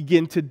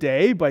begin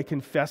today by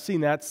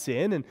confessing that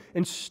sin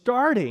and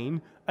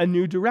starting a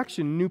new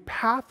direction, a new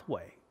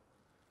pathway.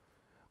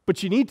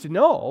 But you need to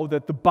know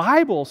that the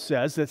Bible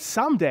says that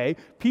someday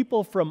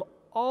people from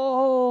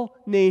all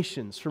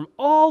nations, from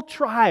all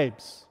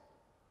tribes,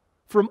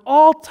 from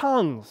all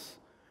tongues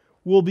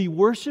will be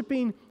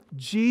worshiping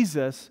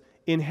Jesus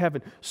in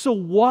heaven. So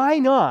why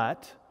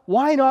not,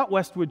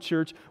 Westwood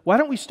Church? Why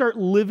don't we start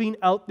living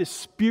out this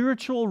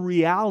spiritual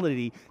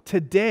reality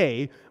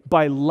today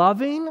by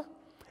loving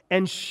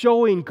and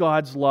showing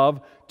God's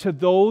love to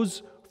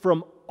those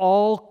from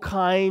all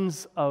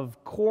kinds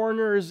of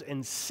corners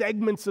and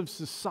segments of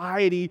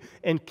society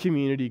and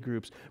community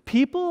groups.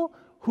 People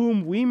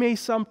whom we may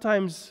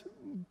sometimes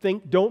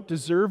think don't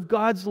deserve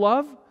God's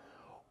love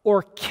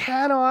or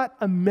cannot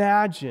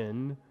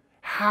imagine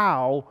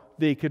how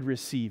they could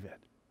receive it.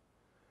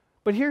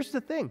 But here's the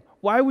thing.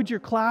 Why would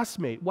your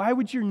classmate, why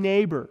would your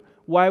neighbor,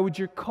 why would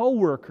your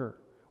coworker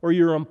or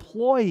your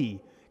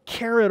employee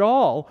care at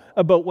all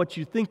about what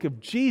you think of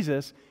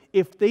Jesus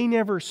if they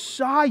never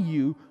saw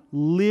you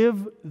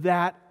live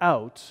that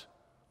out,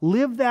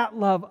 live that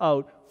love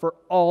out for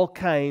all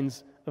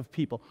kinds of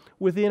people?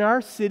 Within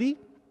our city,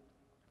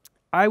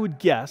 I would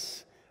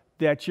guess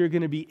that you're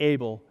going to be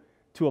able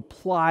to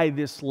apply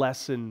this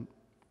lesson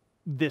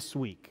this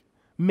week.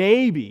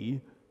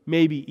 Maybe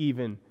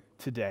even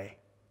today.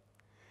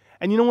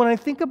 And you know, when I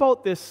think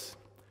about this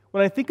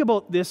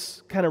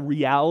kind of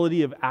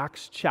reality of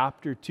Acts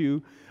chapter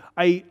 2,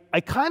 I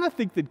kind of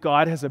think that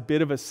God has a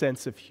bit of a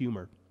sense of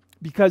humor.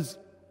 Because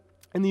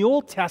in the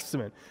Old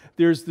Testament,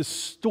 there's the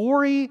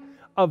story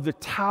of the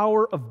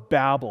Tower of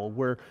Babel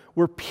where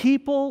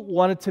people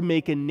wanted to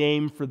make a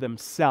name for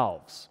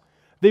themselves.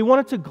 They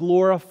wanted to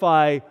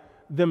glorify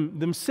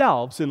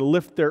themselves and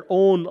lift their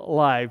own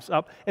lives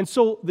up. And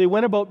so they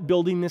went about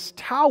building this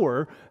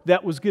tower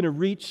that was going to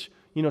reach,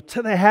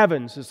 to the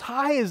heavens, as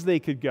high as they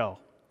could go.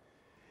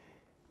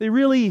 They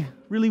really,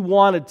 really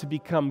wanted to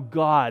become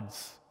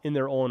gods in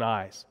their own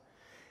eyes.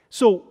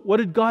 So what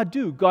did God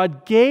do?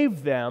 God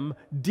gave them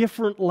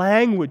different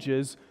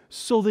languages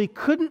so they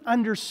couldn't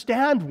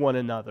understand one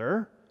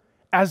another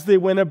as they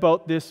went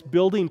about this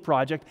building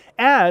project,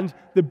 and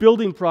the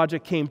building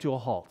project came to a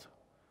halt.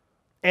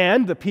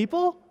 And the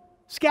people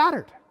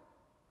scattered,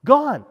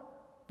 gone,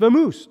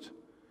 vamoosed.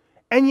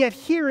 And yet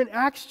here in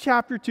Acts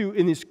chapter 2,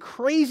 in this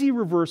crazy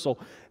reversal,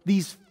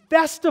 these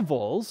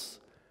festivals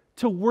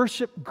to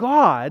worship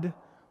God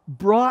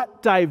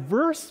brought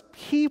diverse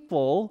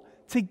people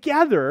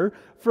together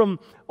from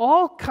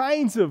all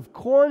kinds of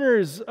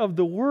corners of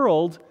the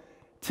world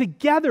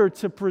together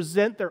to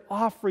present their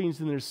offerings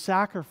and their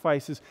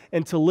sacrifices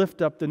and to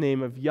lift up the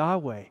name of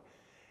Yahweh.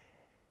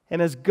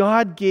 And as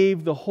God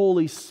gave the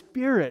Holy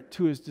Spirit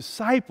to his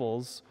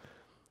disciples,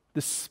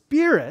 the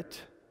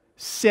Spirit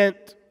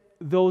sent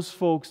those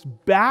folks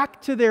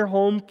back to their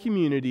home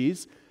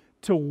communities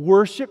to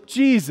worship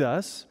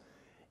Jesus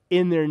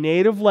in their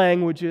native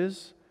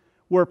languages,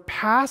 where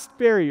past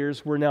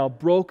barriers were now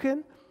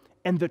broken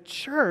and the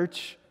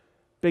church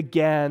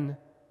began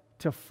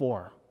to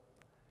form.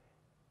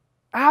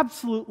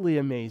 Absolutely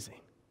amazing.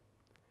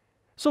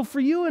 So for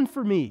you and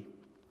for me,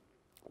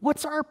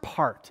 what's our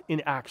part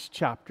in Acts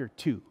chapter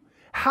 2?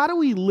 How do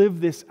we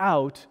live this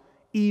out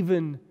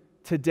even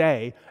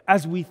today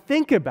as we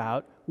think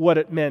about what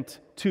it meant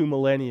 2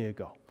 millennia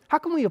ago? How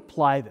can we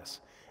apply this?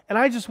 And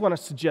I just want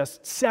to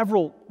suggest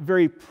several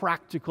very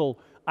practical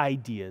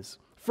ideas.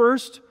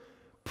 First,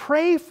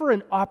 pray for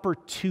an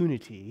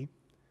opportunity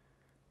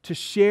to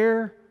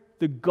share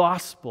the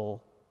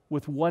gospel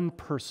with one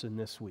person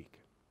this week.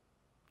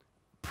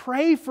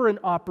 Pray for an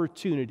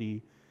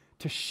opportunity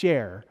to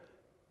share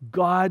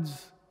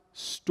God's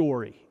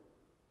story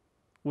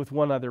with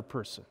one other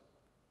person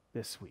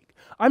this week.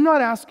 I'm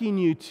not asking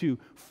you to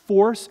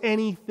force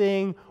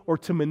anything or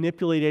to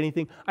manipulate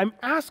anything. I'm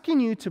asking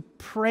you to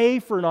pray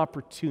for an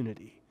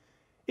opportunity.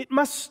 It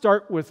must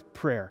start with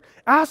prayer.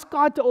 Ask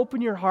God to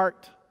open your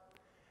heart.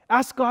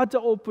 Ask God to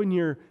open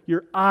your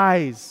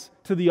eyes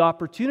to the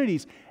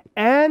opportunities,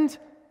 and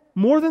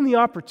more than the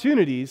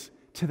opportunities,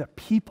 to the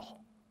people.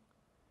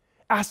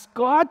 Ask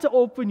God to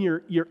open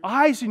your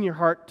eyes and your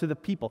heart to the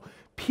people.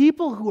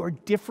 People who are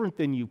different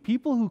than you.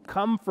 People who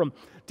come from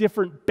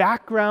different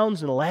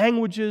backgrounds and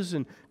languages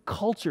and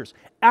cultures.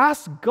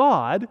 Ask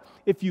God,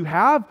 if you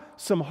have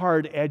some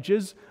hard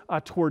edges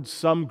towards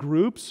some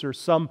groups or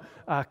some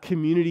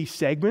community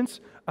segments,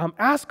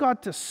 ask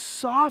God to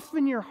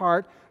soften your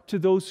heart to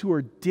those who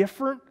are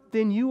different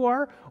than you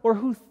are or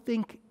who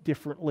think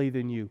differently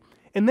than you.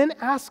 And then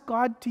ask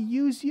God to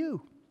use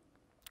you.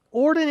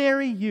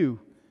 Ordinary you,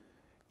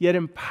 yet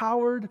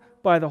empowered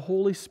by the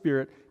Holy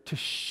Spirit to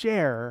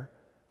share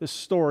the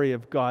story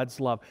of God's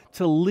love,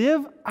 to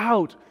live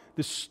out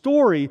the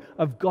story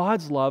of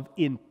God's love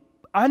in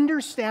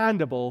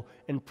understandable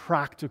and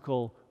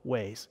practical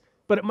ways.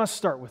 But it must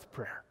start with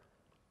prayer.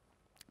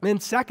 And then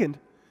second,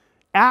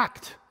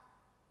 act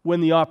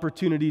when the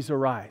opportunities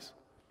arise.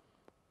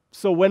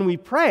 So when we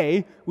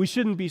pray, we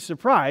shouldn't be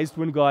surprised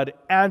when God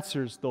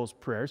answers those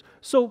prayers.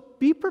 So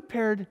be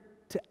prepared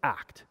to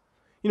act.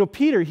 You know,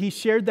 Peter, he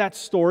shared that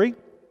story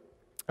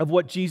of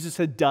what Jesus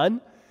had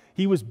done.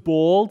 He was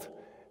bold.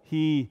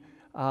 He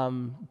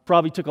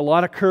probably took a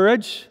lot of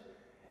courage.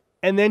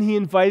 And then he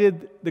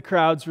invited the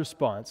crowd's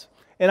response.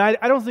 And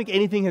I don't think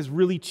anything has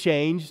really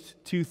changed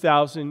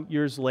 2,000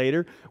 years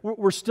later.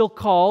 We're still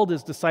called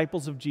as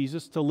disciples of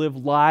Jesus to live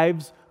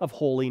lives of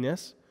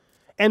holiness.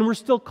 And we're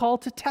still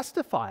called to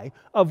testify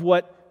of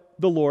what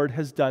the Lord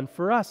has done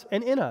for us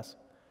and in us.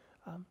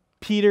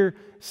 Peter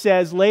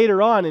says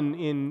later on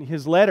in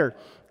his letter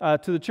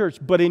to the church,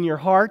 "But in your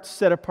hearts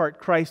set apart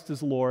Christ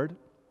as Lord.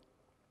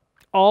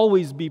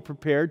 Always be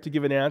prepared to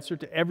give an answer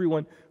to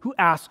everyone who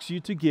asks you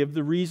to give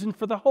the reason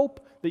for the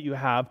hope that you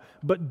have,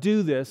 but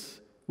do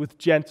this with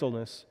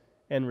gentleness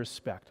and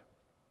respect."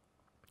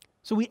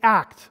 So we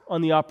act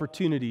on the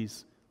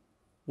opportunities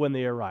when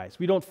they arise.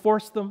 We don't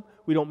force them,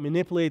 we don't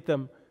manipulate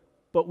them,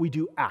 but we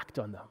do act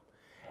on them.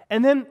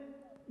 And then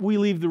we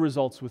leave the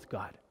results with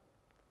God.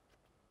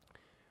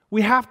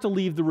 We have to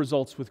leave the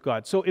results with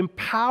God. So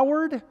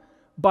empowered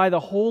by the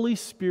Holy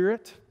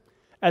Spirit,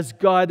 as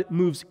God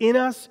moves in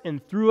us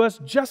and through us,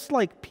 just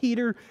like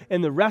Peter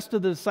and the rest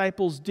of the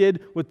disciples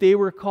did what they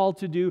were called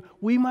to do,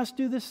 we must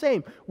do the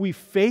same. We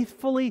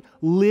faithfully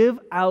live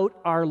out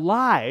our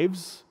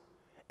lives,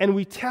 and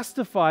we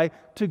testify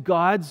to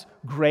God's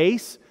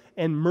grace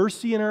and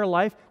mercy in our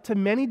life to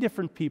many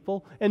different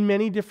people and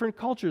many different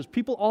cultures,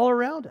 people all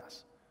around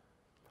us.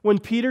 When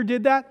Peter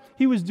did that,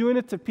 he was doing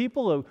it to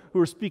people who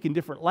were speaking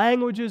different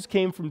languages,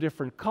 came from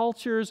different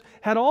cultures,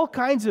 had all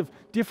kinds of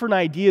different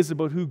ideas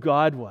about who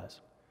God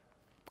was.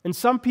 And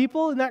some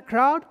people in that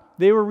crowd,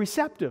 they were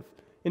receptive.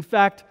 In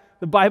fact,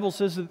 the Bible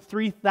says that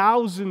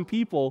 3,000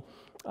 people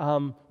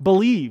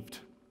believed.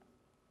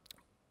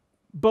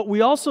 But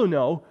we also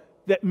know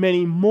that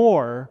many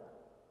more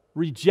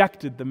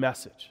rejected the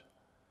message.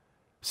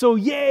 So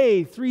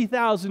yay,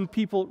 3,000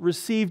 people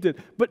received it,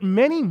 but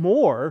many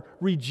more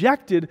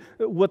rejected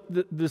what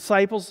the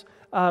disciples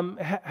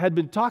had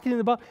been talking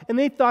about, and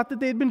they thought that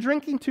they had been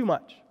drinking too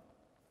much.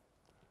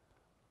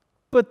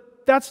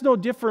 But that's no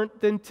different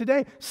than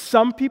today.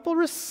 Some people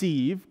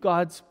receive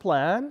God's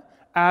plan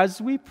as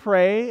we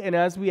pray and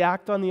as we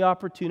act on the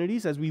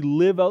opportunities, as we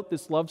live out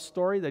this love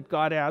story that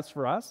God has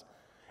for us,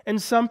 and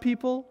some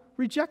people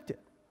reject it.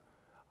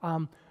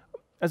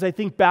 As I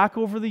think back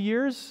over the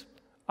years,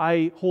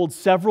 I hold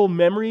several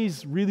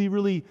memories really,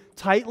 really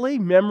tightly,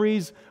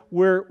 memories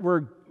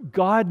where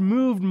God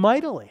moved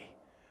mightily,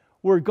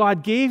 where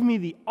God gave me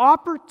the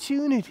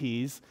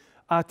opportunities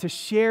to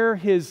share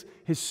his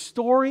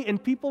story,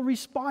 and people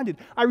responded.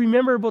 I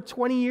remember about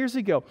 20 years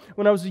ago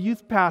when I was a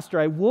youth pastor,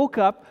 I woke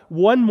up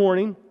one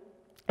morning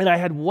and I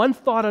had one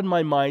thought on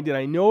my mind, and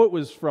I know it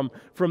was from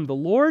the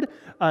Lord,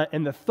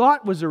 and the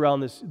thought was around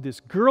this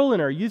girl in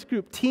our youth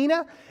group,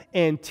 Tina,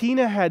 and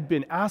Tina had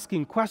been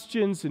asking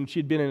questions, and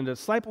she'd been in a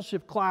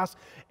discipleship class,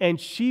 and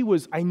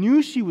I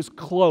knew she was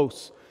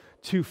close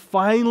to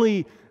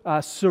finally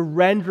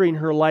surrendering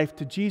her life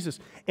to Jesus.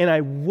 And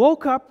I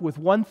woke up with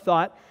one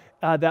thought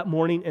that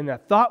morning, and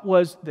that thought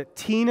was that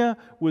Tina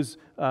was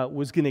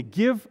going to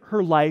give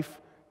her life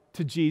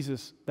to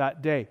Jesus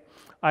that day.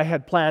 I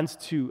had plans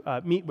to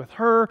meet with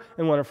her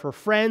and one of her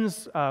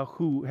friends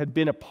who had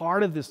been a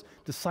part of this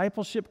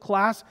discipleship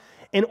class.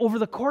 And over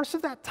the course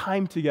of that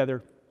time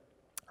together,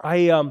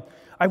 I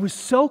was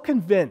so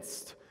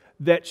convinced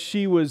that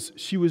she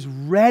was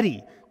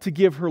ready to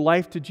give her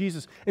life to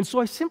Jesus. And so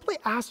I simply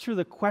asked her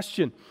the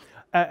question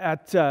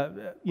at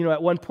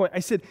one point.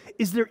 I said,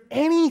 "Is there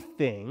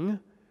anything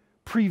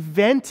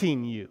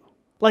preventing you?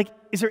 Like,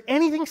 is there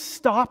anything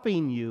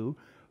stopping you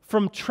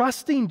from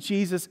trusting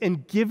Jesus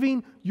and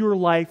giving your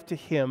life to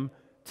Him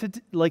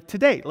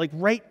today, like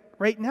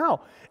right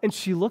now?" And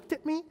she looked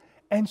at me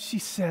and she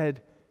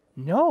said,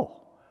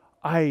 "No,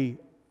 I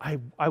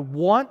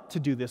want to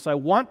do this. I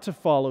want to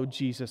follow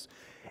Jesus."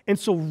 And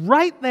so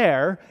right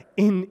there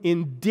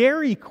in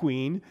Dairy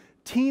Queen,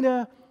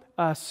 Tina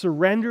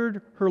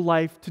surrendered her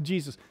life to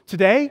Jesus.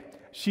 Today,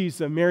 she's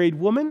a married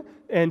woman,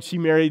 and she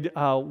married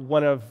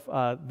one of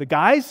the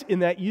guys in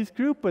that youth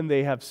group, and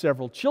they have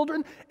several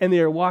children, and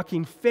they are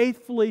walking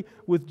faithfully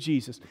with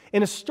Jesus.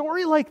 And a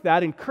story like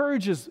that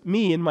encourages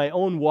me in my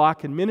own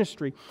walk and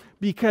ministry,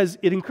 because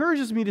it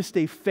encourages me to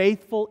stay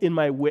faithful in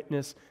my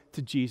witness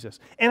to Jesus.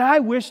 And I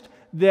wished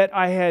that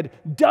I had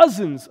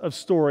dozens of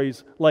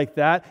stories like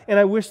that, and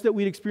I wish that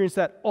we'd experience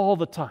that all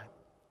the time.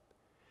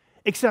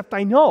 Except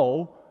I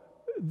know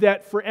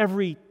that for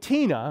every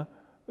Tina,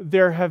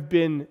 there have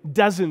been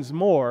dozens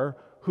more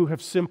who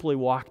have simply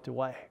walked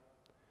away,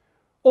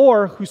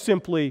 or who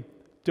simply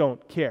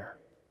don't care.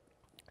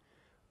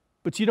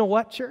 But you know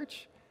what,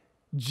 church?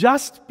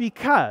 Just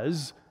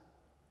because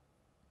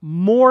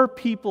more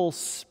people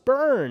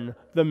spurn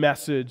the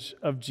message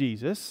of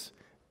Jesus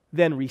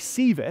than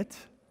receive it,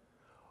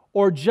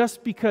 or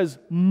just because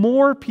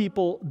more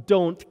people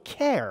don't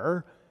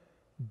care,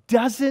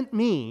 doesn't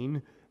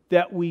mean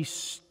that we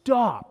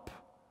stop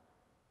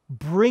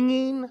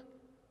bringing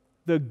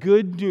the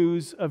good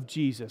news of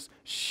Jesus,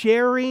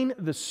 sharing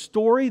the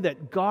story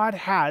that God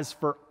has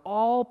for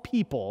all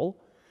people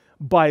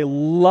by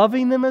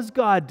loving them as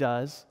God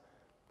does,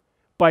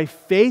 by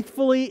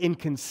faithfully and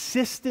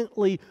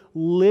consistently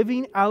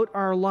living out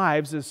our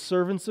lives as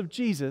servants of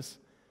Jesus,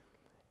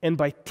 and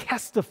by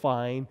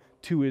testifying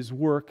to His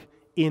work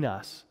in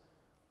us,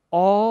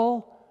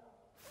 all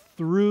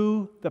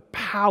through the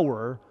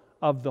power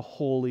of the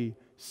Holy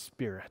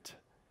Spirit.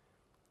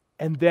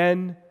 And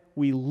then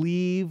we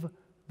leave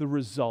the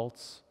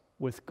results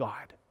with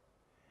God.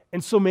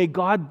 And so may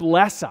God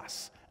bless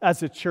us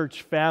as a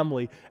church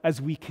family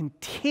as we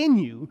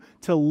continue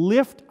to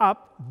lift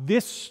up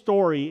this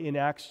story in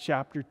Acts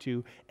chapter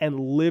 2 and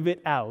live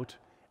it out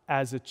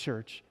as a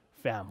church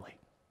family.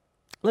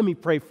 Let me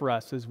pray for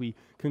us as we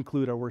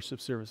conclude our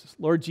worship services.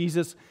 Lord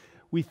Jesus,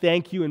 we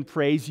thank you and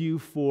praise you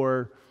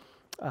for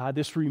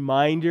this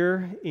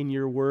reminder in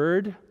your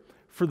word,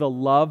 for the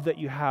love that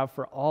you have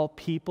for all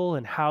people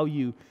and how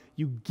you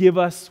give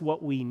us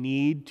what we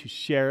need to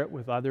share it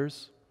with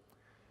others.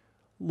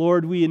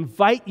 Lord, we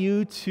invite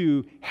you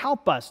to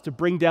help us to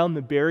bring down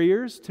the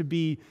barriers, to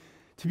be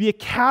a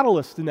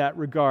catalyst in that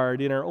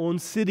regard in our own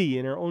city,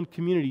 in our own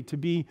community, to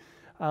be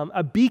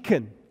a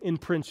beacon in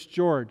Prince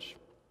George,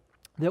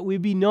 that we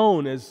be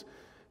known as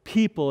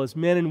people, as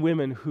men and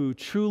women who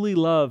truly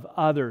love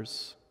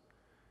others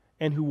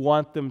and who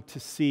want them to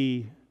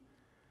see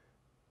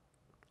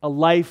a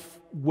life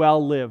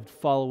well lived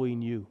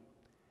following you.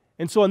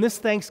 And so on this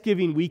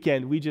Thanksgiving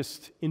weekend, we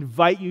just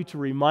invite you to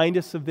remind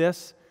us of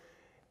this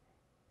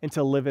and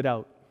to live it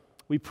out.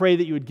 We pray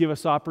that you would give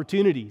us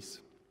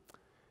opportunities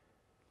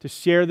to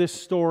share this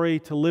story,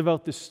 to live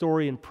out this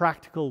story in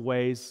practical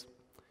ways.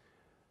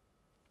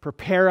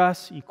 Prepare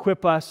us,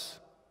 equip us,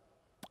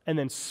 and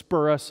then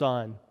spur us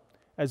on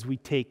as we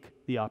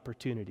take the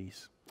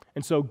opportunities.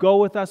 And so go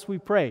with us, we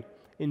pray,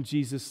 in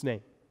Jesus'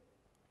 name.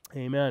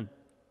 Amen.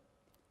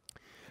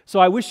 So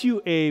I wish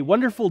you a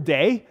wonderful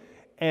day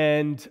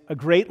and a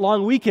great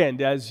long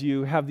weekend as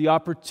you have the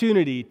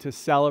opportunity to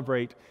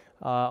celebrate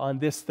on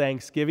this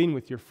Thanksgiving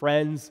with your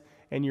friends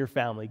and your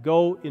family.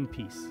 Go in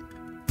peace.